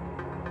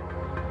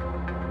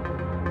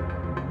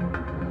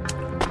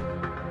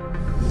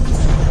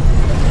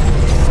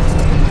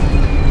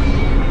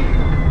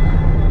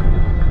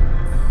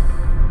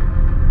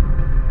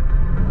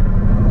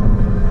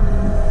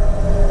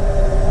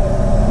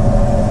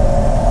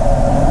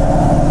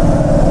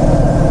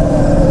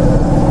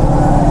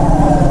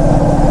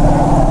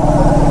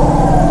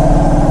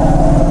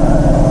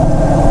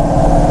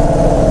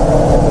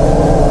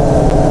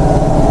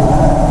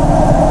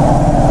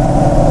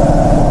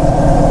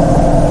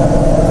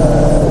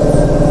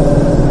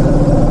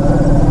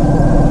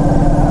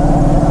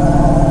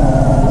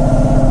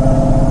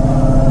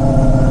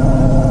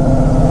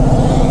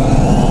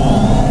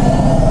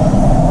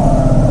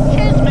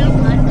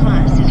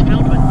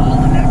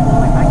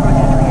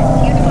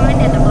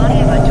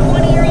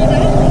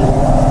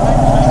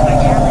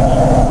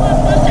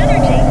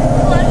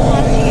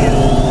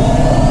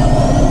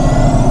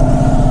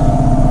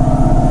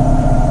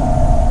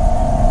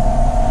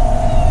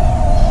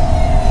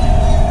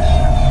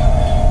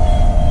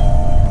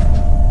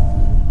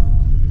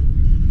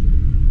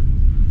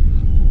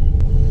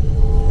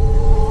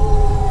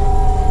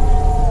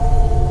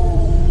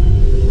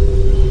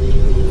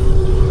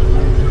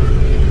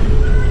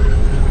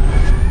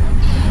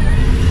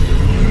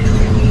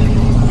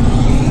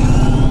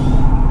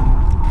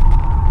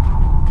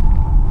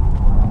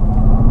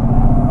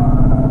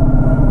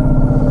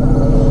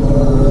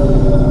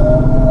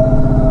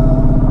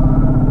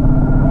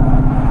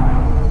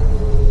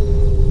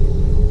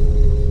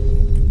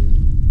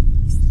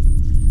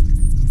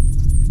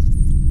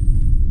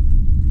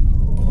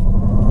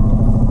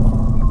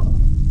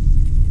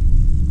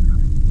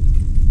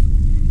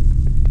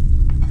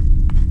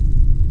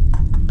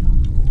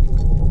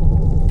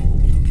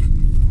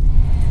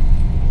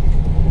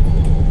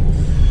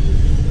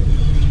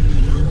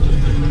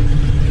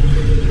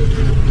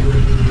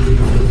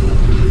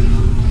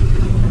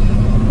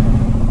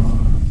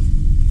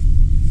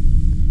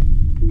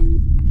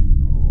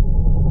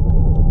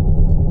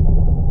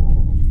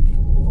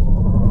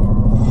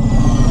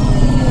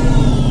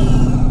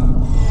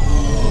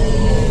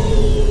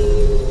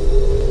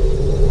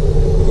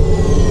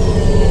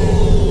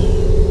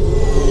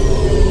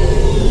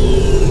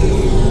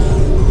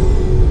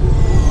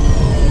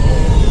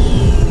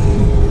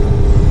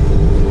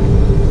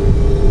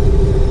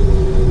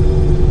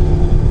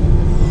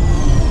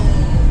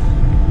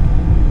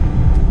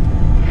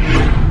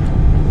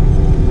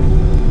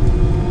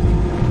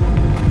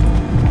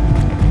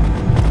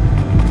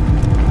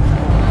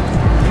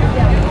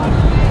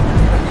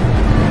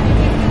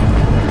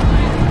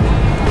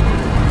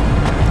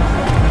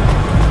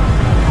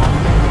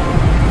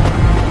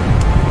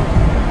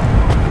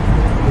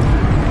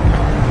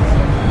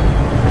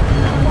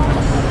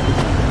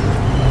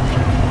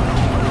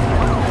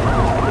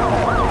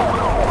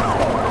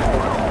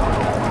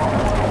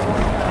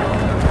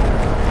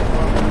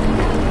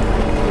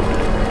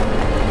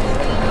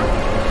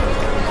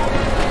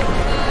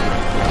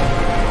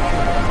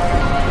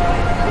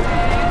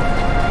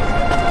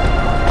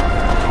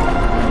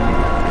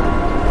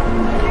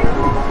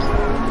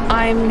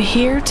 I'm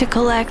here to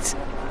collect...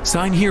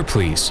 Sign here,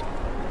 please.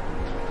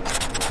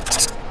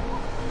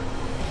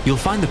 You'll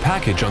find the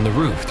package on the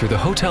roof through the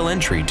hotel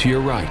entry to your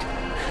right.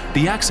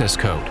 The access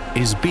code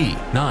is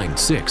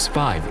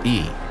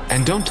B965E,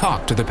 and don't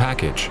talk to the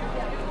package.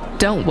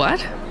 Don't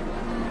what?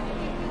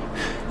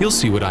 You'll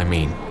see what I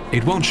mean.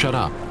 It won't shut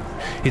up.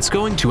 It's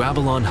going to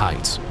Avalon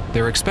Heights.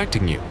 They're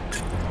expecting you.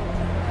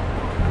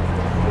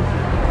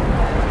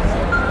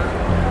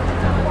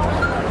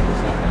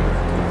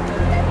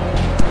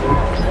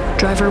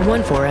 Driver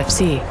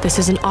 14FC, this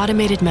is an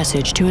automated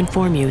message to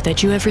inform you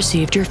that you have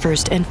received your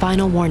first and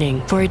final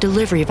warning for a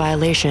delivery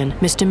violation,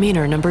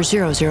 misdemeanor number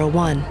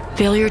 001,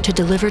 failure to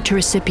deliver to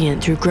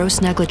recipient through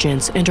gross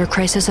negligence and/or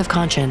crisis of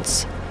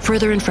conscience.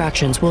 Further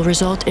infractions will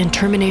result in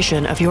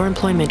termination of your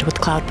employment with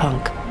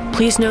Cloudpunk.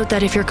 Please note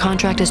that if your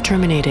contract is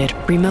terminated,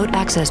 remote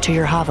access to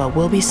your Hava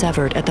will be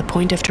severed at the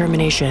point of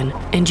termination,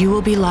 and you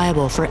will be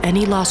liable for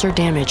any loss or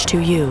damage to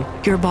you,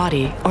 your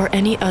body, or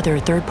any other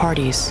third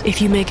parties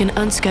if you make an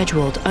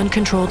unscheduled,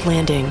 uncontrolled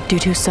landing due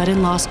to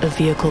sudden loss of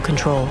vehicle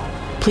control.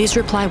 Please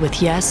reply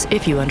with yes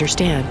if you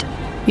understand.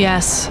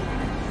 Yes.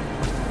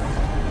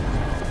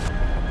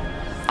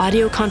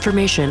 Audio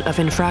confirmation of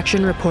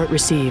infraction report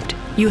received.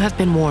 You have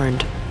been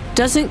warned.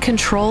 Doesn't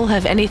Control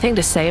have anything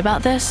to say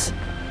about this?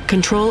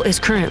 Control is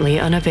currently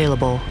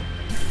unavailable.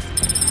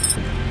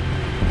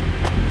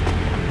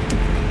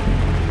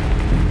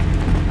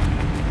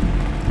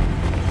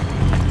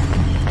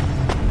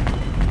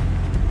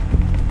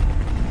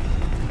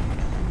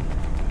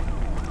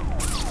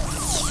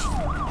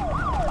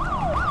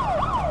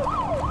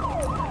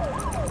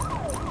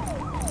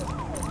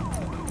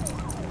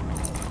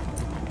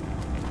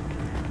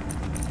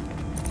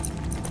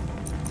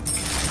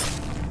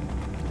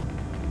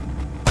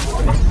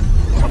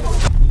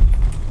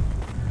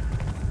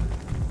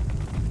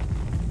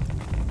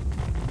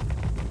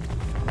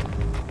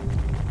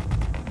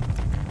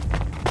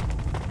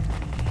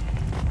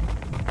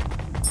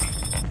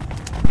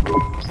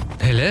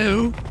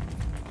 Hello?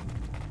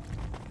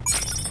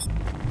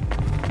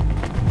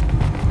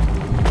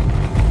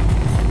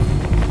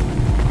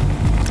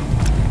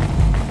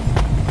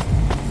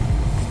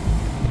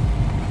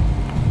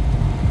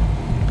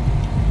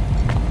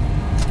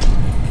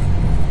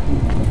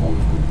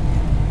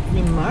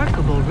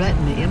 Remarkable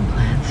retina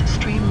implants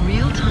stream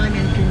real-time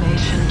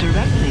information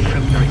directly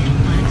from your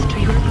implants to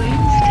your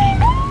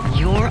brainstem.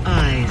 Your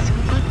eyes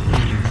look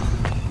better.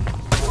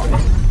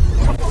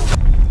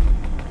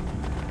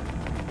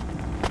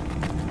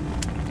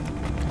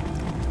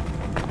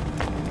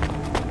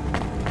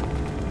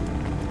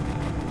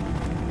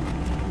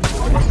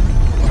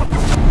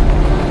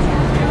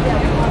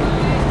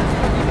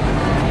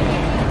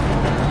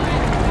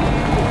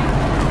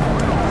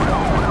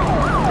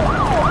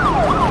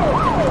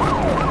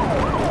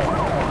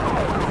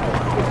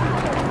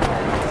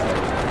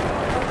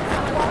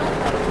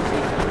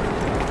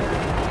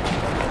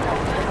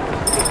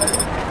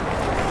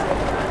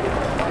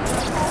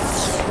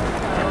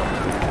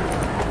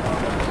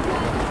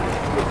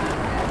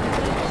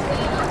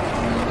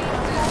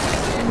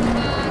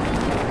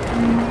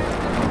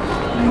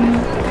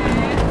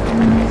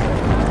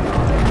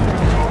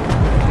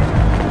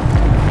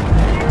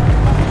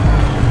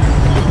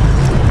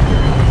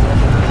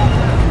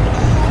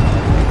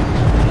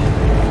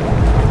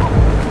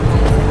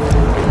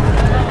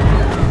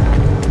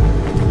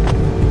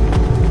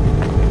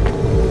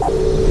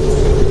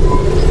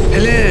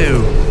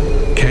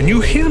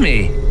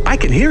 I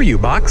can hear you,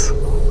 Box.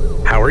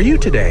 How are you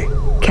today?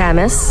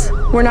 Camus,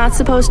 we're not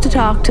supposed to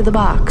talk to the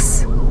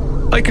box.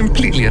 I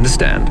completely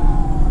understand.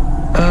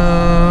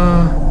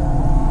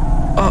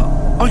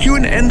 Are you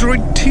an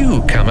android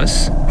too,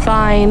 Camus?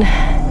 Fine.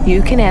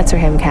 You can answer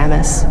him,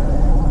 Camus.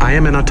 I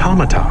am an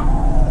automata.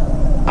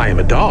 I am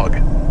a dog.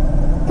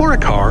 Or a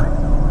car.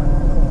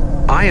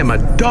 I am a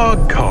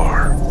dog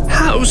car.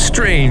 How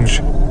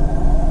strange.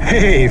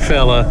 Hey,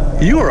 fella,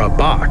 you're a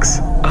box.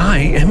 I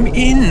am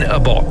in a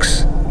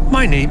box.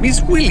 My name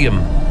is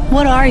William.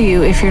 What are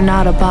you if you're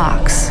not a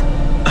box?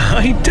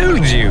 I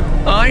told you,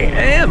 I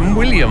am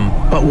William.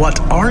 But what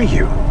are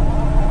you?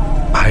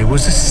 I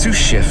was a sous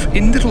chef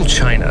in Little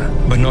China,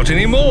 but not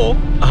anymore.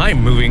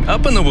 I'm moving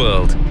up in the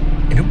world.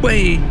 In a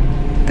way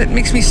that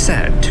makes me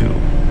sad too.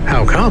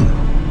 How come?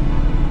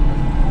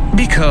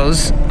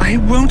 Because I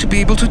won't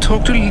be able to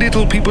talk to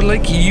little people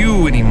like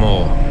you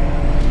anymore.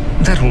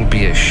 That will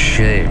be a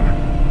shame.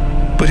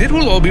 But it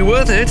will all be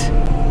worth it.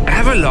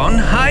 Avalon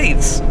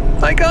Heights.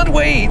 I can't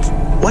wait.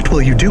 What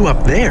will you do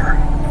up there?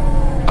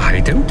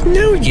 I don't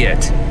know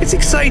yet. It's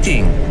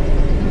exciting.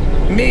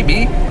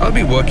 Maybe I'll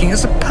be working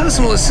as a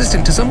personal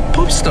assistant to some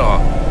pop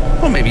star.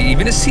 Or maybe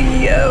even a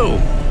CEO.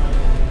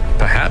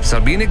 Perhaps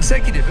I'll be an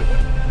executive.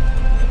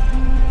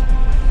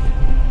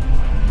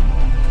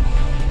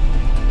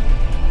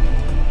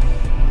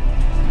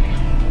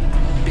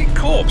 Big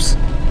corps.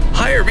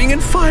 Hiring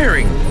and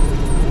firing.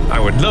 I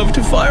would love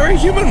to fire a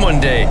human one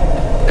day.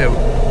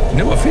 Oh,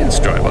 no offense,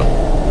 driver.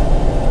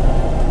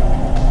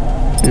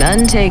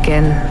 None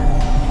taken.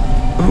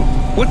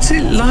 What's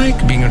it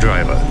like being a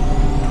driver?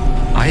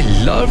 I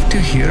love to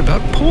hear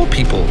about poor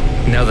people.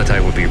 Now that I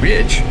will be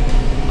rich,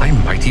 I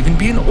might even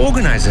be an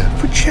organizer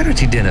for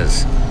charity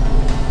dinners.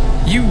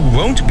 You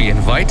won't be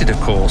invited, of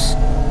course,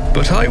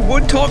 but I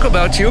would talk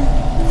about you.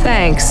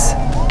 Thanks.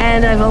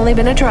 And I've only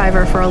been a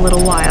driver for a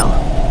little while.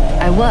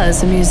 I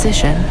was a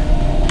musician.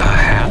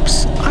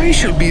 Perhaps I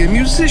shall be a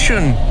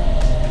musician.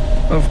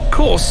 Of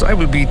course, I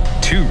will be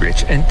too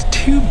rich and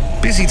too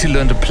busy to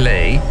learn to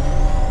play,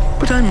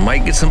 but I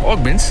might get some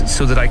augments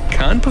so that I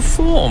can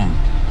perform.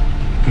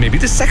 Maybe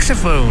the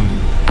saxophone.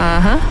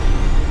 Uh-huh.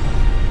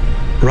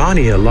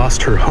 Rania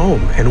lost her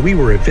home and we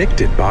were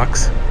evicted,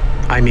 Box.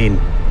 I mean,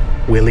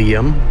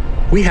 William.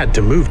 We had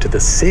to move to the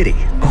city.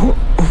 Oh,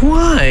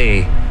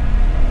 why?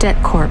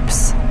 Debt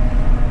corpse.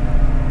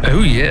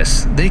 Oh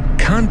yes, they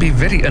can be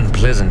very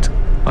unpleasant.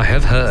 I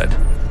have heard.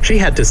 She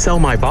had to sell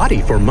my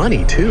body for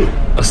money, too.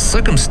 A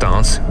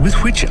circumstance with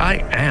which I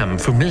am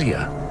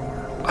familiar.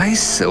 I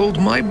sold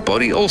my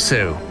body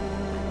also.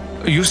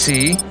 You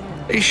see,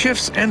 a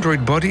chef's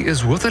android body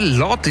is worth a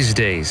lot these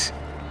days.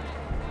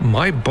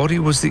 My body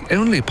was the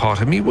only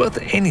part of me worth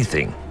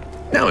anything.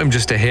 Now I'm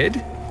just a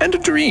head and a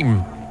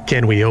dream.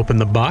 Can we open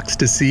the box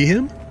to see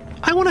him?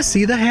 I want to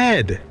see the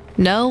head.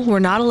 No, we're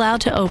not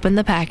allowed to open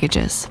the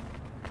packages.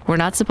 We're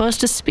not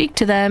supposed to speak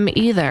to them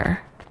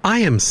either. I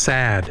am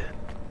sad.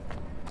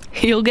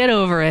 You'll get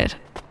over it.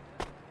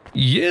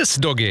 Yes,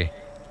 doggy.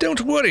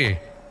 Don't worry.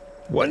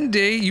 One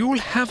day you'll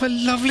have a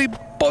lovely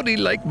body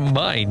like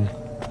mine.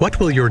 What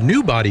will your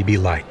new body be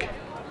like?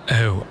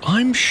 Oh,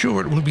 I'm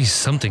sure it will be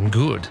something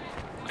good.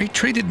 I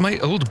traded my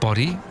old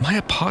body, my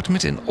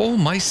apartment, and all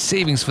my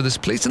savings for this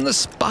place in the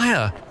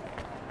Spire.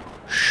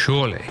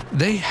 Surely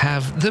they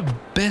have the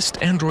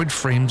best android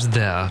frames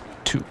there,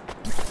 too.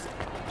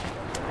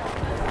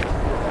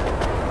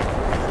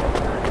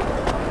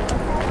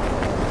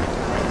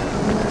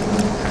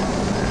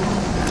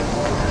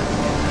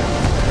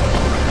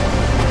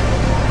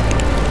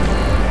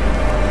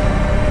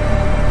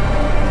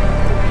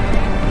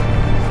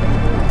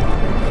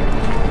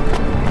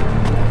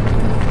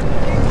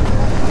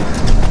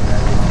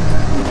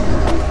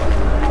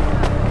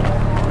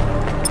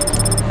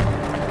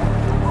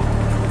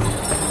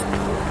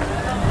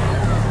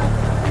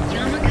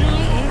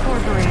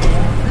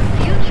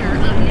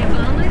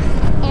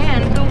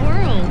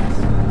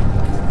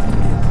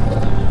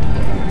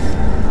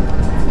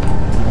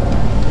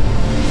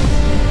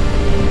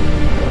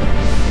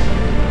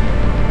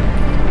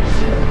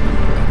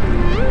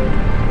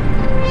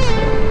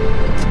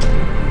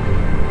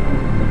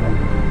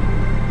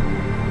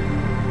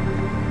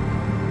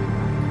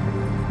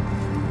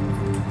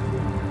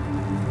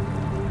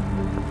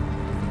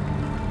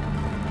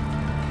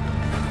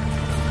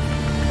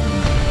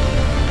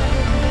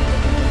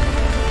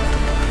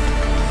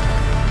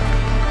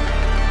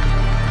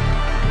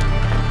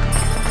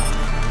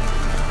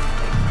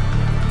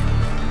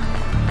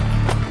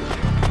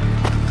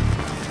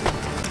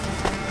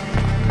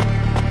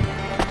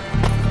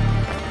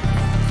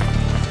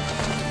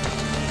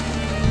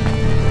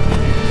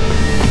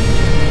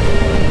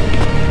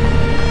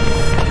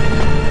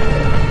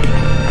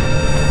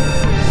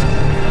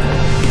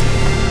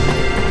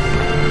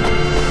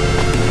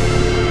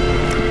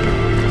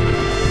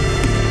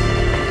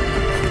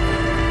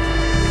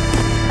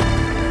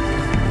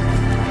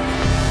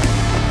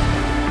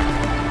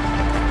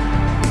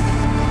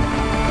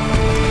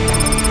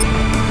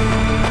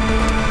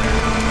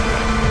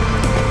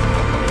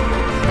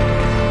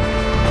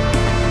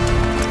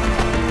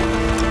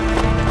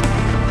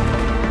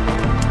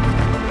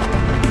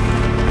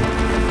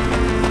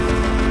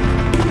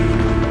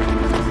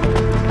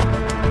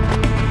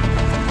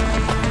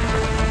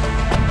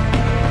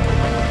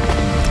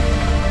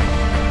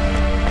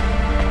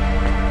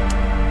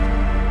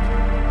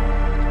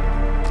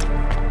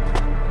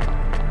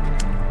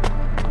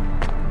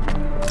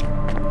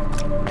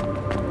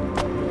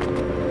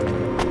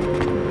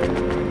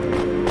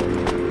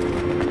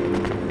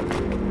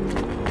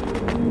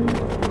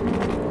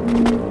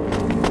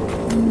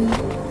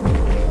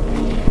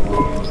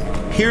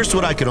 Here's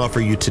what I can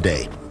offer you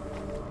today.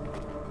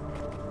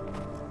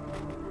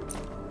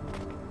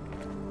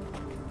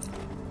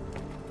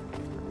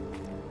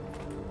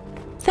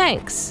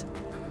 Thanks.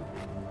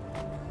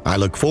 I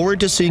look forward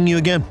to seeing you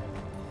again.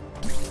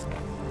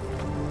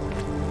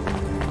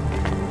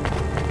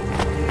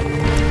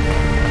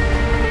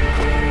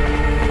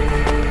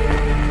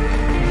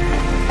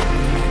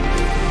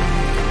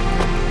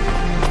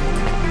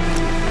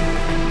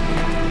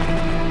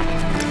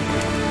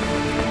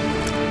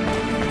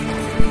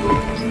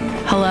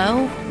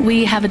 Hello?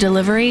 We have a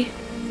delivery.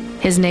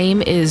 His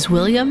name is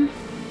William.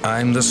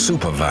 I'm the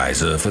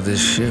supervisor for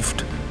this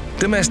shift.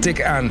 Domestic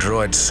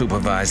android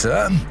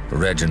supervisor,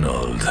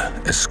 Reginald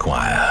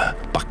Esquire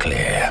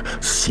Buckley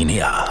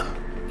Sr.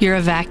 You're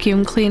a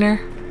vacuum cleaner?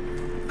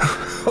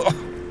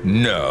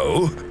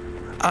 No.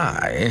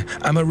 I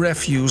am a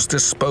refuse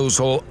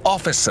disposal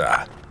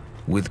officer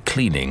with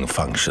cleaning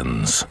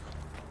functions.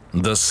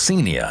 The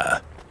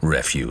senior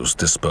refuse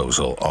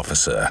disposal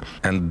officer.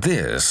 And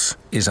this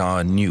is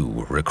our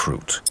new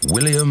recruit.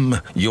 William,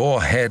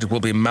 your head will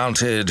be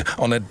mounted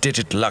on a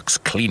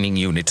Digitlux Cleaning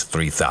Unit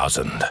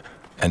 3000.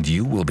 And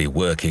you will be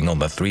working on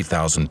the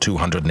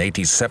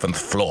 3287th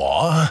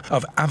floor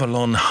of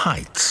Avalon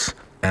Heights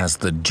as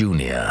the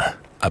junior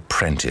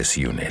apprentice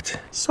unit.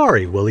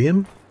 Sorry,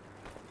 William.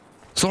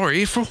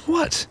 Sorry for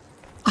what?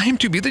 I am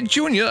to be the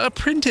junior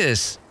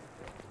apprentice.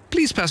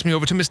 Please pass me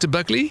over to Mr.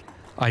 Buckley.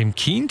 I am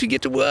keen to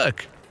get to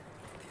work.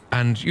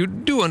 And you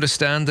do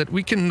understand that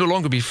we can no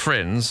longer be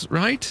friends,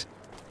 right?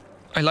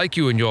 I like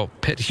you and your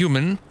pet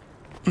human,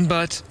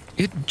 but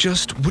it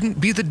just wouldn't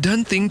be the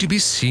done thing to be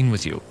seen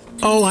with you.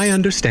 Oh, I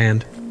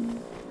understand.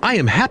 I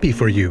am happy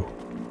for you.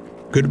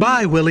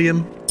 Goodbye,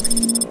 William.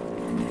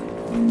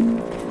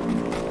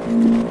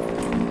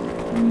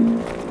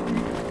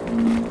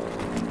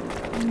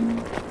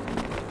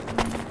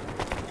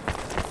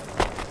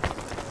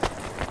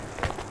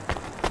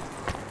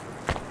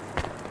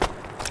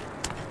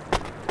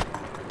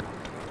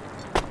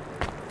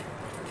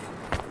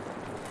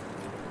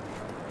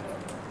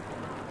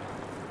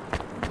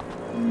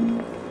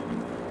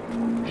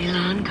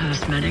 Elon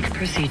Cosmetic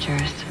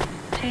Procedures.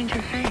 Change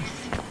your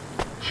face.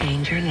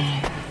 Change your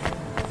life.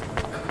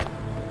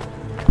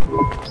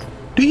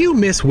 Do you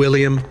miss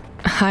William?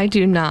 I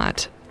do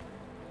not.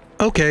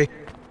 Okay,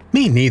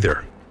 me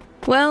neither.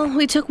 Well,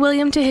 we took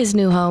William to his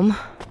new home.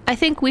 I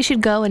think we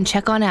should go and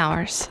check on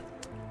ours.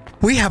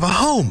 We have a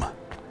home.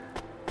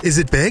 Is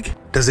it big?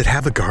 Does it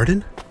have a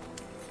garden?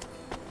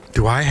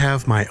 Do I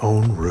have my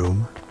own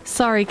room?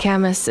 Sorry,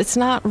 Camus, it's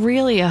not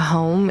really a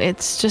home.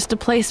 It's just a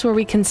place where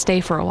we can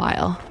stay for a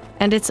while.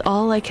 And it's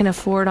all I can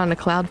afford on a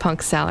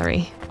Cloudpunk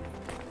salary.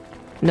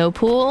 No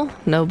pool,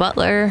 no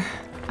butler.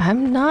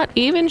 I'm not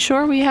even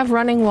sure we have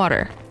running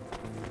water.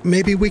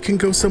 Maybe we can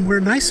go somewhere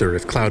nicer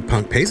if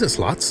Cloudpunk pays us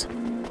lots.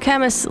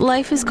 Camus,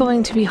 life is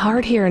going to be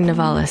hard here in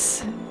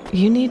Nivalis.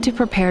 You need to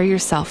prepare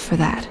yourself for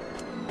that.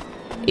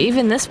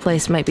 Even this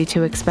place might be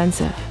too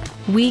expensive.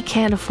 We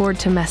can't afford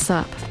to mess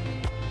up.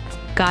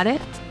 Got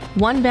it?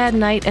 One bad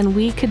night and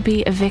we could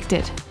be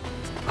evicted.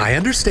 I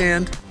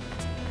understand.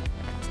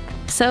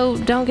 So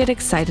don't get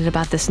excited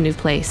about this new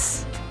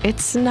place.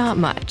 It's not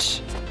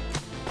much.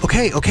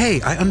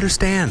 Okay, I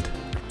understand.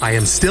 I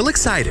am still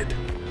excited.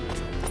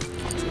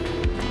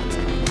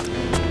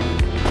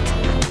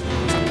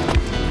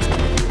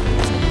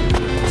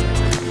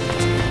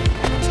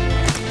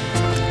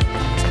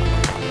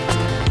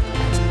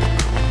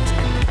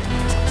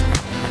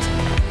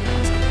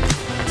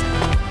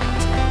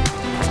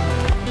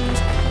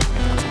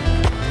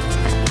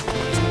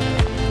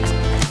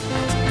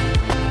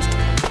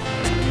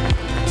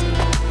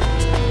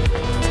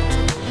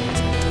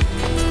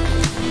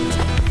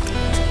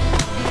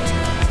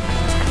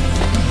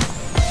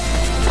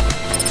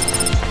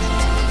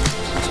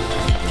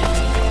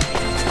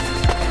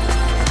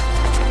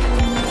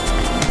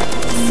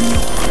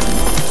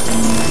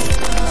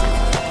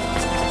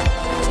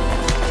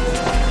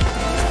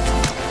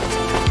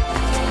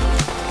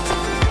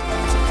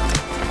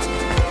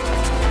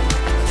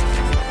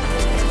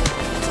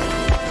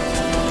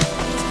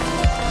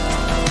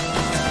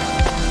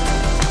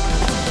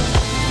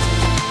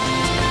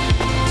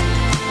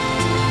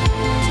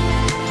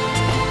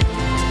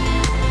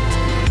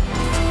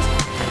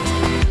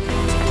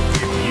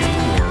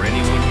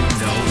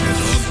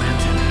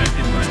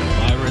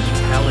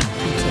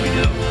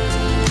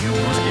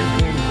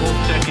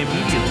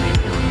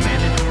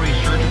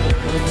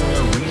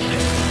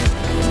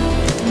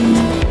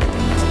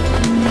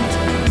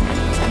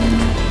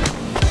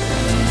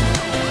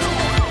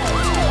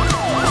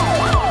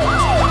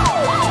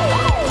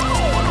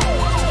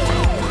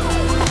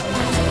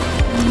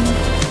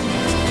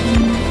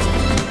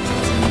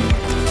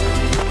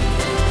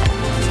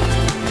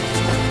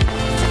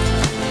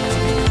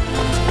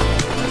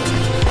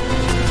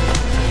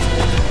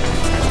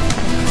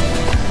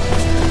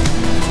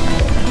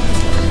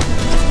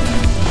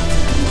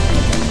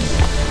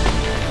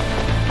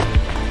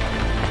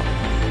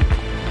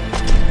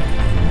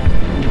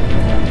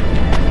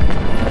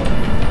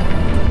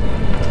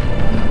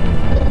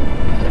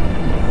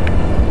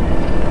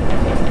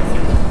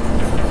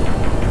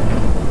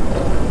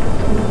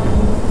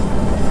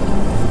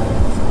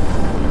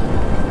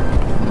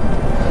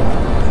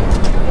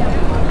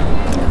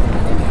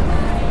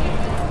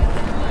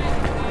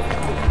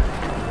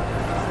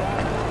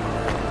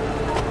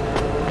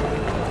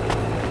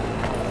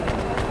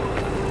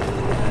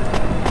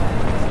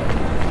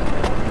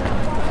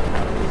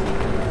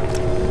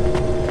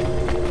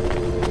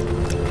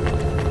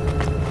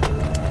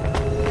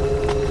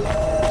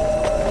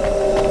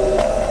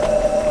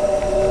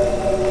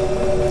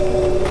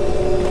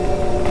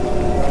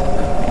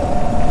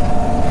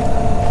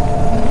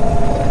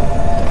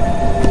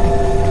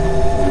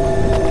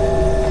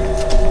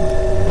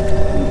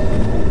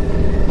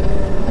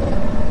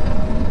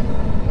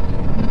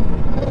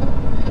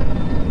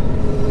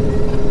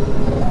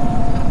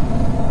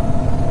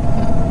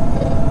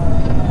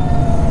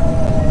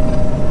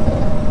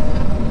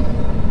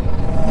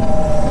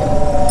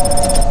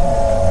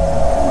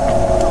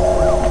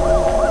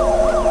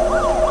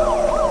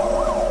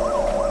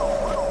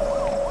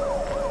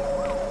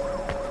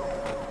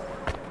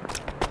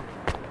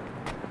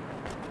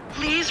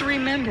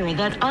 remember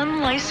that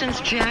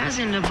unlicensed jazz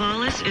in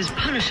Nivalis is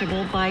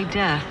punishable by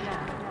death.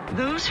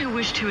 Those who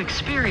wish to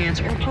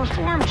experience or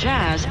perform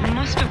jazz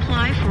must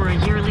apply for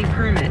a yearly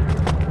permit.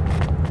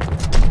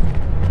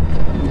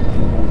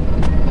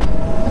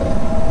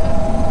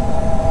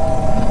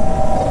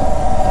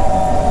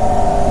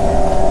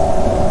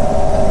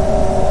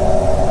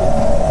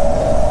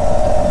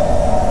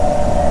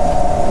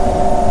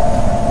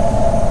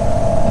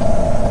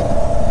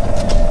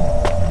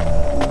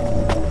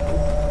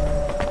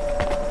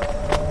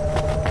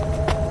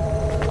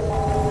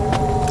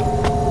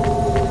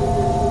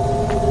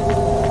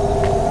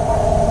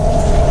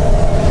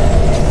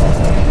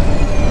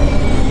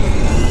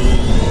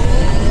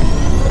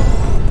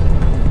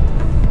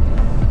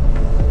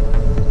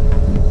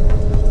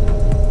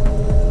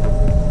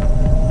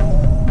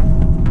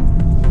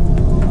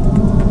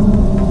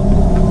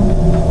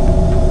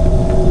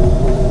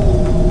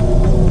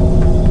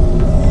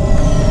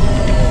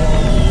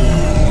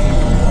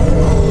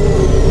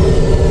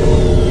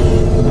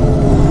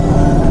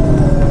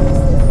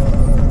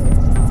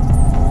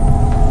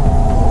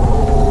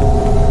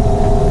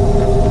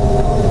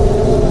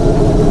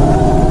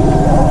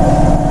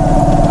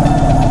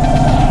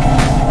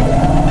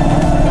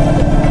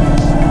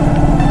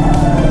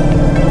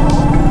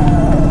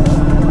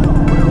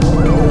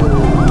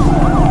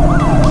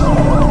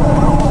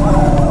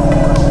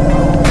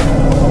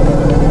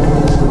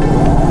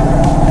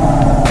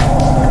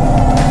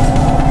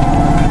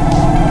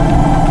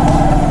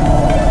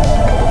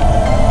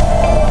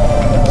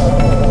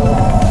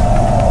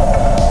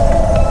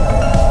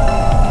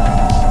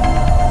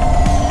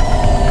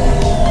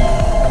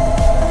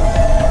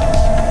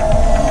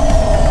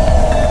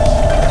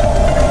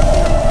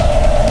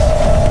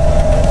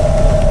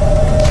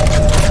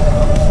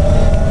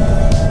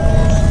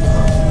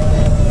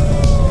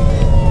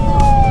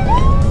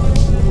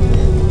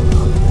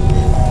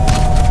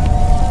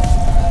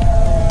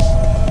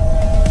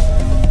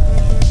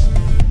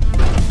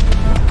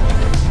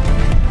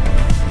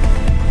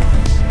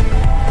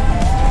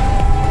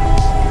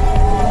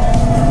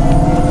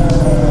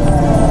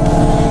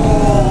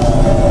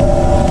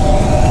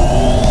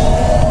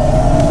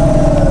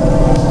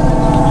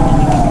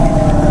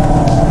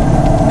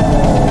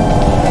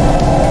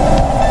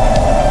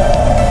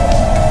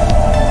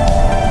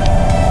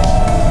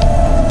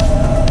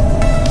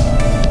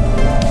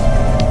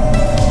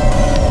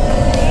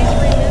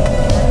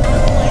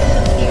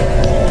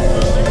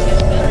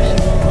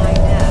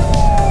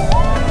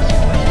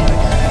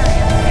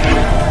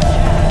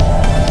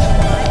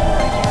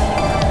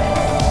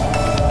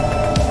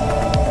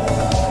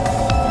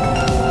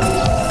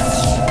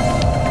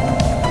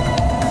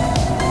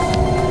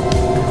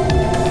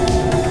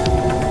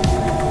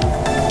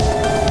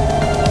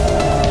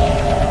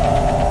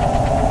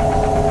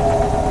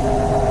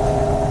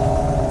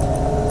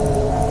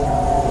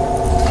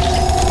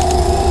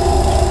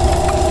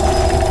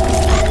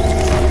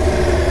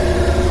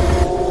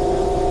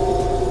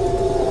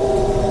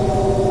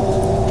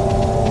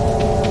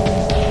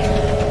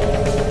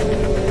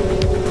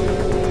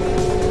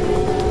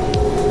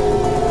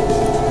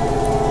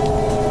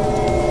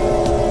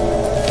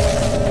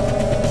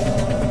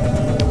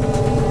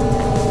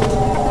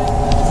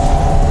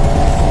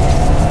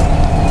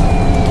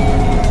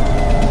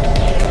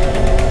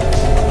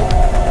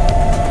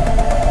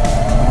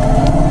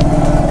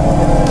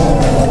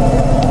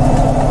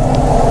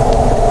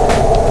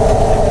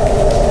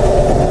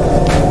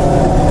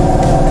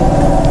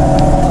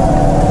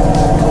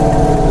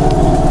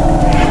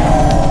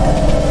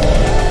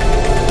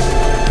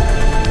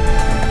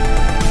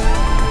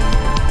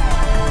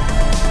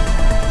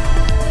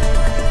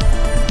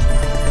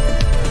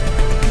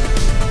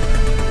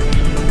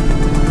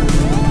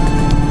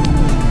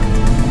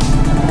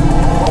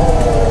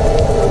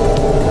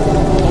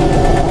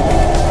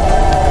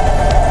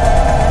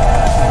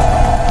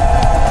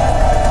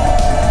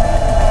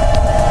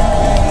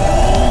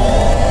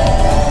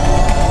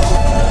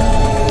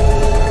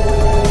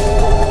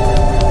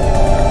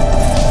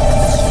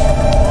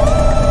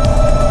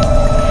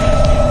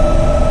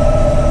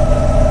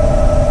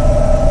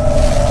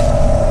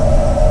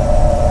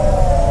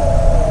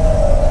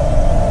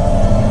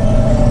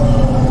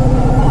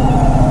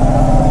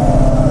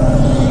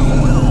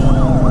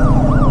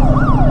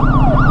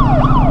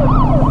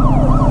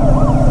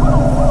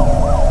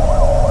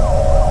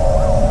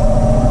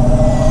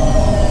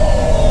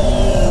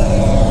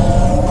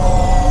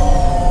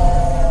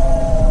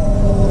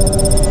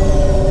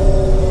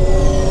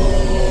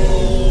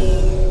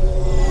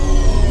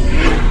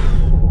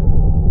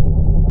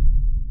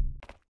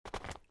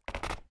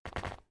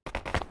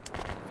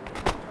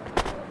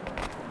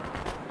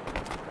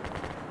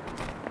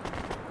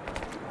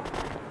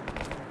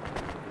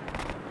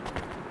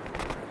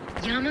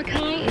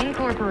 Yamakai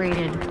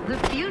Incorporated, the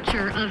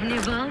future of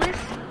Nivalis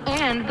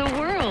and the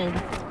world.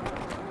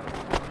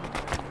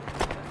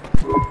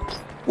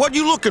 What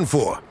you looking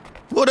for?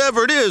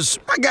 Whatever it is,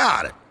 I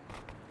got it.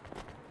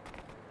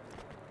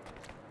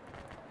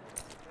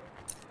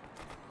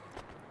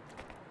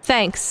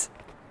 Thanks.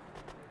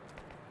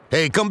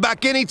 Hey, come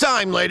back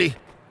anytime, lady.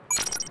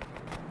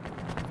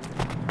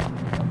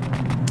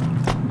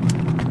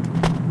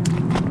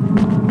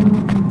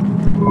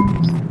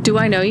 Do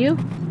I know you?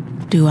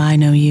 Do I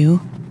know you?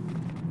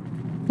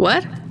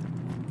 What?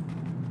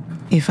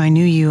 If I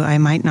knew you, I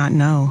might not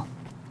know.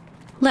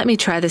 Let me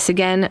try this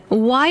again.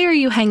 Why are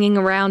you hanging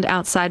around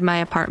outside my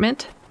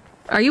apartment?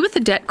 Are you with the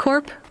Det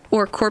Corp?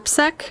 Or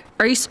CorpSec?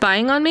 Are you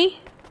spying on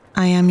me?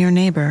 I am your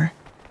neighbor.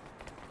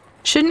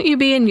 Shouldn't you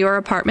be in your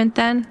apartment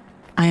then?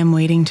 I am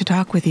waiting to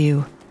talk with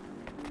you.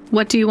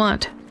 What do you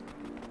want?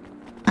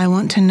 I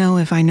want to know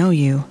if I know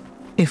you,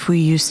 if we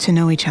used to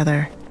know each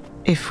other,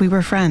 if we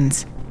were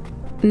friends.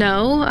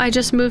 No, I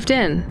just moved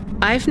in.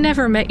 I've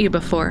never met you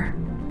before.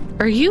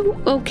 Are you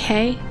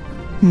okay?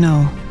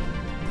 No.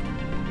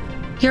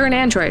 You're an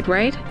android,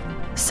 right?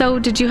 So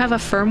did you have a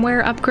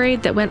firmware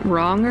upgrade that went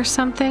wrong or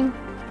something?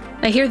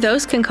 I hear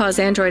those can cause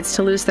androids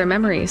to lose their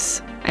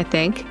memories, I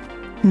think.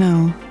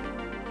 No.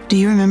 Do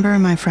you remember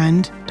my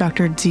friend,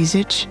 Dr.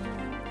 Zizic?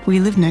 We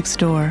live next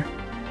door.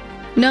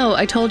 No,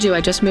 I told you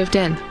I just moved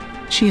in.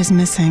 She is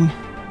missing.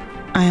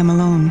 I am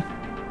alone.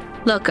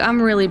 Look,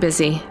 I'm really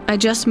busy. I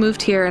just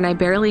moved here and I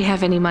barely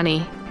have any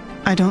money.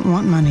 I don't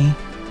want money.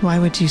 Why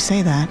would you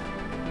say that?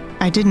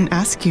 I didn't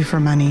ask you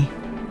for money.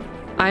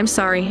 I'm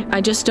sorry.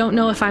 I just don't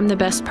know if I'm the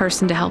best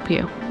person to help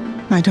you.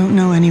 I don't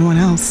know anyone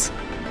else.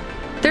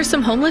 There's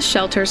some homeless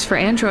shelters for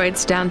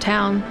androids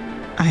downtown.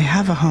 I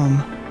have a home.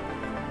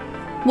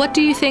 What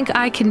do you think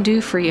I can do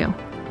for you?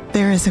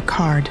 There is a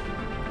card.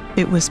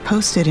 It was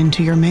posted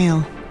into your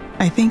mail.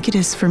 I think it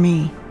is for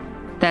me.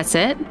 That's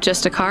it?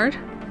 Just a card?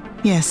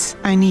 Yes,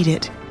 I need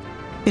it.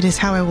 It is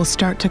how I will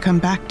start to come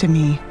back to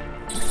me.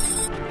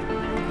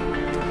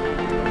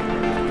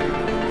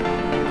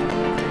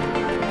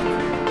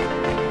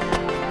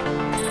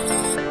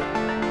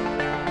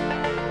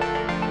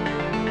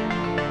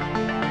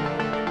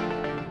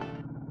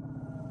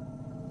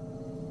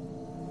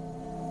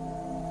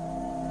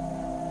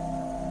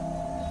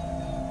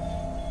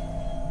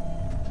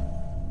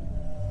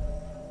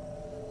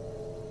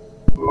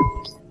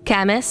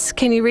 Camus,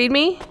 can you read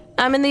me?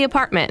 I'm in the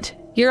apartment.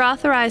 You're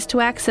authorized to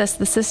access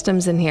the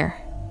systems in here.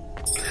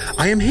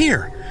 I am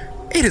here.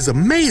 It is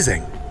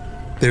amazing.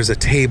 There's a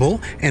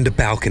table and a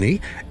balcony,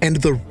 and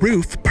the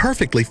roof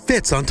perfectly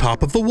fits on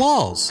top of the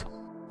walls.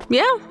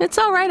 Yeah, it's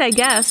all right, I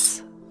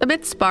guess. A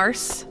bit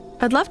sparse.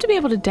 I'd love to be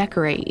able to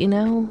decorate, you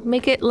know,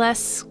 make it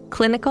less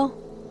clinical.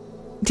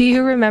 Do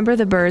you remember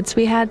the birds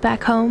we had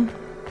back home?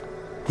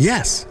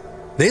 Yes,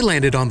 they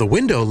landed on the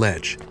window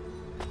ledge.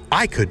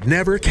 I could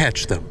never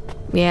catch them.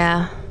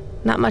 Yeah,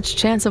 not much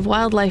chance of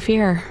wildlife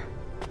here.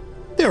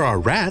 There are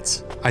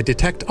rats. I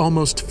detect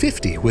almost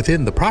 50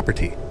 within the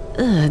property.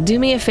 Ugh, do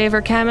me a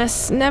favor,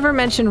 Camus. Never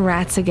mention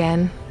rats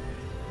again.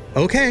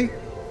 Okay.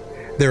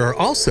 There are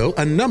also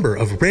a number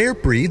of rare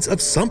breeds of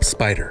sump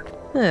spider.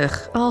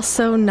 Ugh,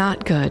 also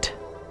not good.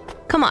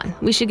 Come on,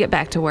 we should get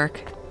back to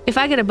work. If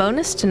I get a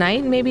bonus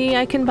tonight, maybe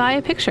I can buy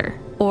a picture,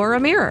 or a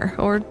mirror,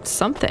 or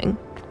something.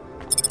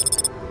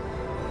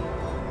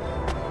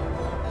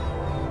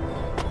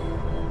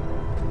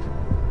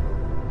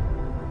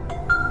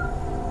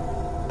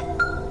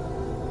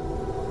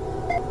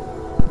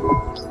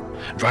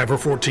 Driver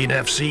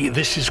 14FC,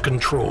 this is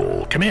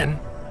Control. Come in.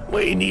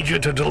 We need you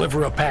to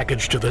deliver a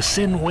package to the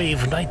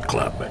Synwave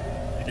nightclub.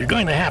 You're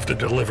going to have to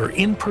deliver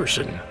in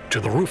person to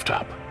the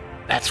rooftop.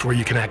 That's where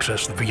you can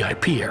access the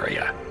VIP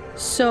area.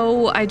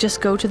 So I just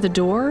go to the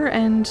door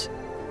and...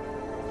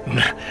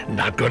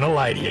 Not gonna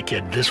lie to you,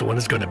 kid. This one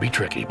is gonna be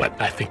tricky,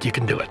 but I think you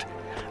can do it.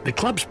 The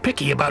club's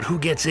picky about who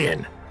gets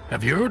in.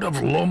 Have you heard of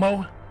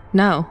Lomo?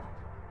 No.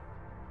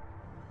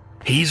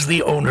 He's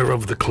the owner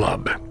of the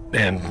club,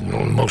 and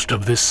most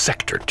of this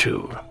sector,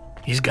 too.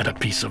 He's got a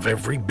piece of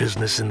every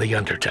business in the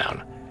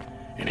Undertown.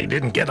 And he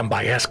didn't get them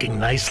by asking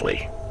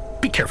nicely.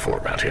 Be careful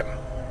around him.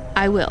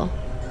 I will.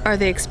 Are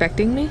they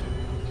expecting me?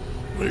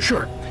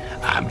 Sure.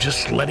 I'm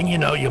just letting you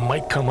know you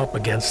might come up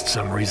against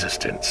some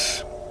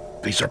resistance.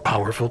 These are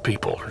powerful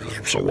people,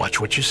 so watch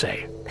what you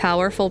say.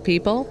 Powerful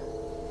people?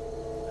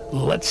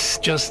 Let's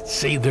just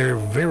say they're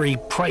very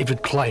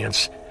private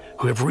clients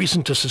who have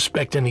reason to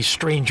suspect any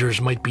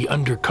strangers might be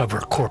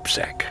undercover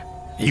CorpSec.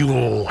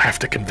 You'll have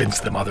to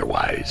convince them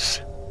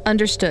otherwise.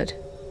 Understood.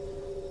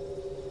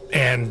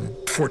 And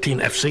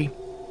 14FC?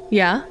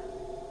 Yeah?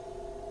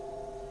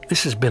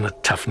 This has been a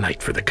tough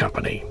night for the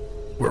company.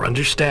 We're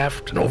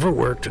understaffed and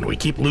overworked, and we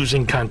keep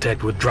losing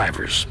contact with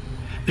drivers.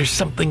 There's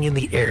something in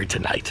the air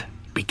tonight.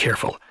 Be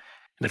careful.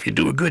 And if you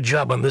do a good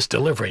job on this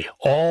delivery,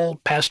 all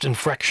past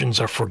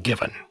infractions are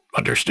forgiven.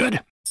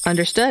 Understood?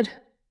 Understood.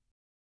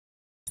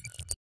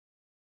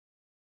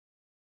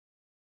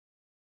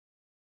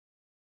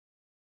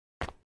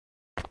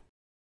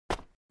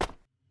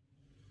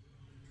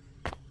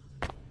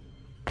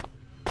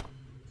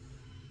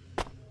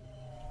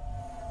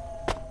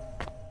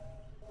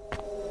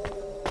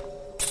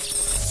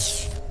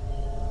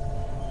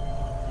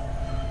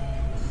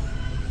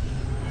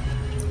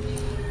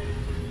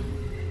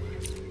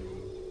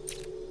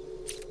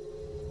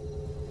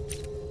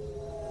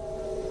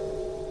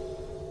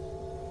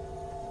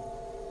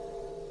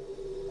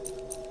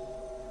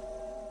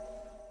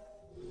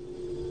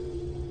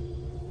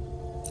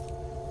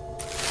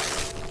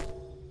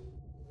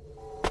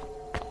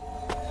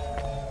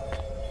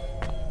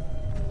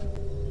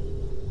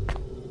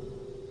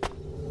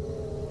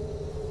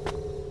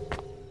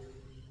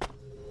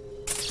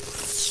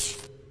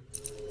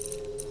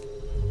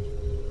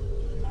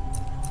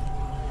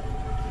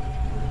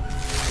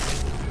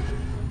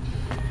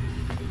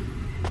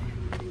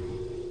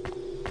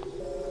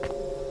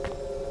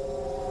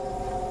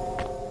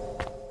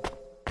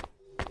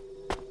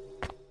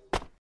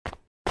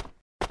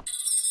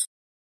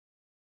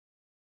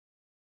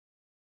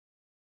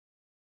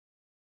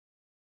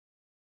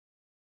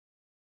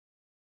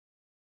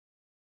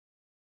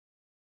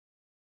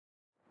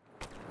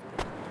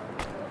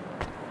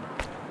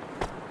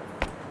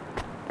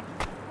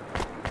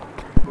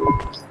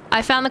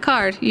 I found the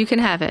card. You can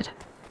have it.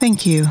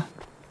 Thank you.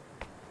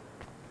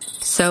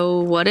 So,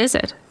 what is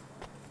it?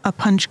 A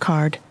punch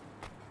card.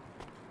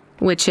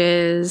 Which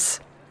is?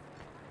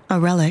 A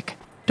relic.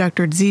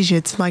 Dr.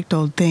 Zizhitz liked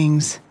old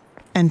things.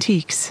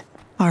 Antiques.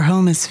 Our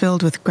home is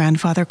filled with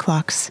grandfather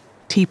clocks,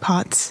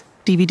 teapots,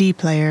 DVD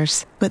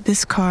players. But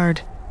this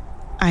card,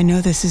 I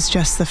know this is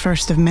just the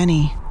first of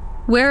many.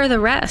 Where are the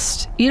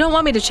rest? You don't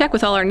want me to check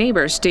with all our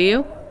neighbors, do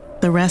you?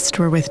 The rest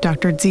were with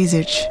Dr.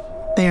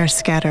 Zizhitz. They are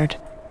scattered.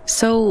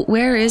 So,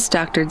 where is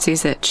Dr.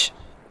 Zizhitz?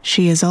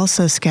 She is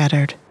also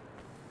scattered.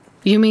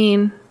 You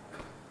mean?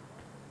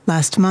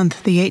 Last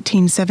month, the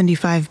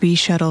 1875 B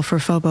shuttle for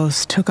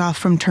Phobos took off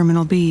from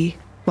Terminal B,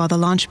 while the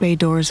launch bay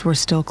doors were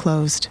still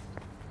closed.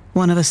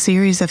 One of a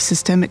series of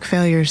systemic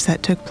failures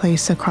that took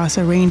place across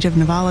a range of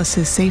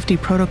Nivalis' safety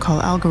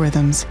protocol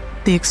algorithms,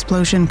 the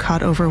explosion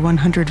caught over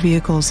 100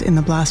 vehicles in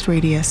the blast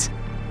radius,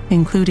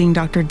 including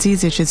Dr.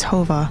 Zizich's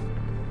Hova.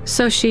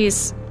 So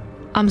she's...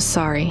 I'm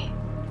sorry.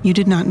 You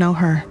did not know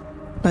her,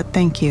 but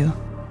thank you.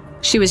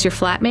 She was your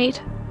flatmate?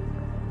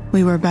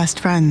 We were best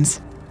friends.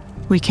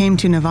 We came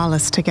to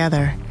Nivalis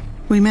together.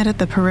 We met at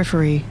the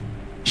periphery.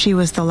 She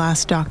was the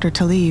last doctor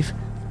to leave.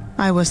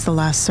 I was the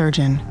last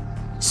surgeon.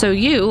 So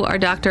you are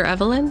Dr.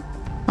 Evelyn?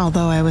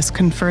 Although I was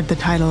conferred the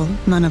title,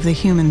 none of the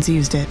humans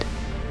used it.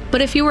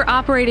 But if you were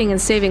operating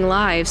and saving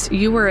lives,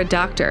 you were a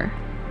doctor.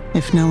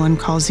 If no one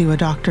calls you a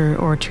doctor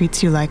or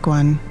treats you like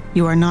one,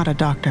 you are not a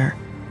doctor.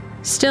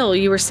 Still,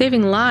 you were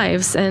saving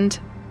lives and...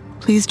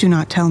 Please do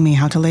not tell me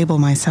how to label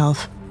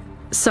myself.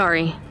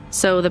 Sorry.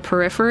 So the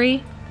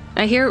periphery?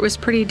 I hear it was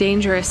pretty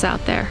dangerous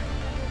out there.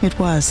 It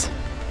was.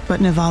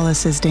 But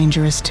Nivalis is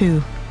dangerous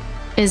too.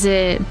 Is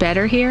it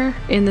better here,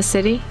 in the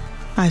city?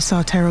 I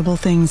saw terrible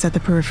things at the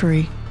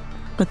periphery.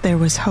 But there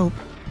was hope.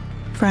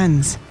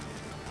 Friends.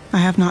 I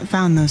have not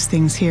found those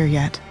things here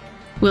yet.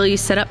 Will you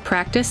set up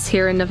practice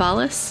here in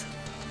Nivalis?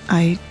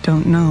 I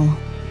don't know.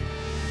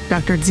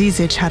 Dr.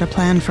 Zizich had a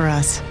plan for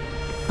us,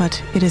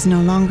 but it is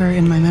no longer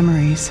in my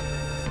memories.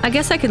 I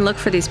guess I can look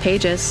for these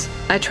pages.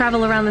 I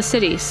travel around the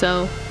city,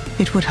 so...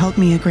 It would help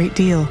me a great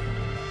deal.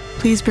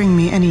 Please bring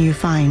me any you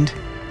find.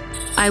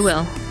 I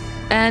will.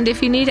 And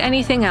if you need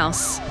anything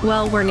else,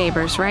 well, we're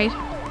neighbors, right?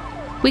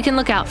 We can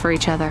look out for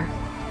each other.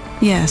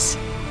 Yes,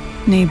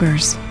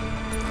 neighbors.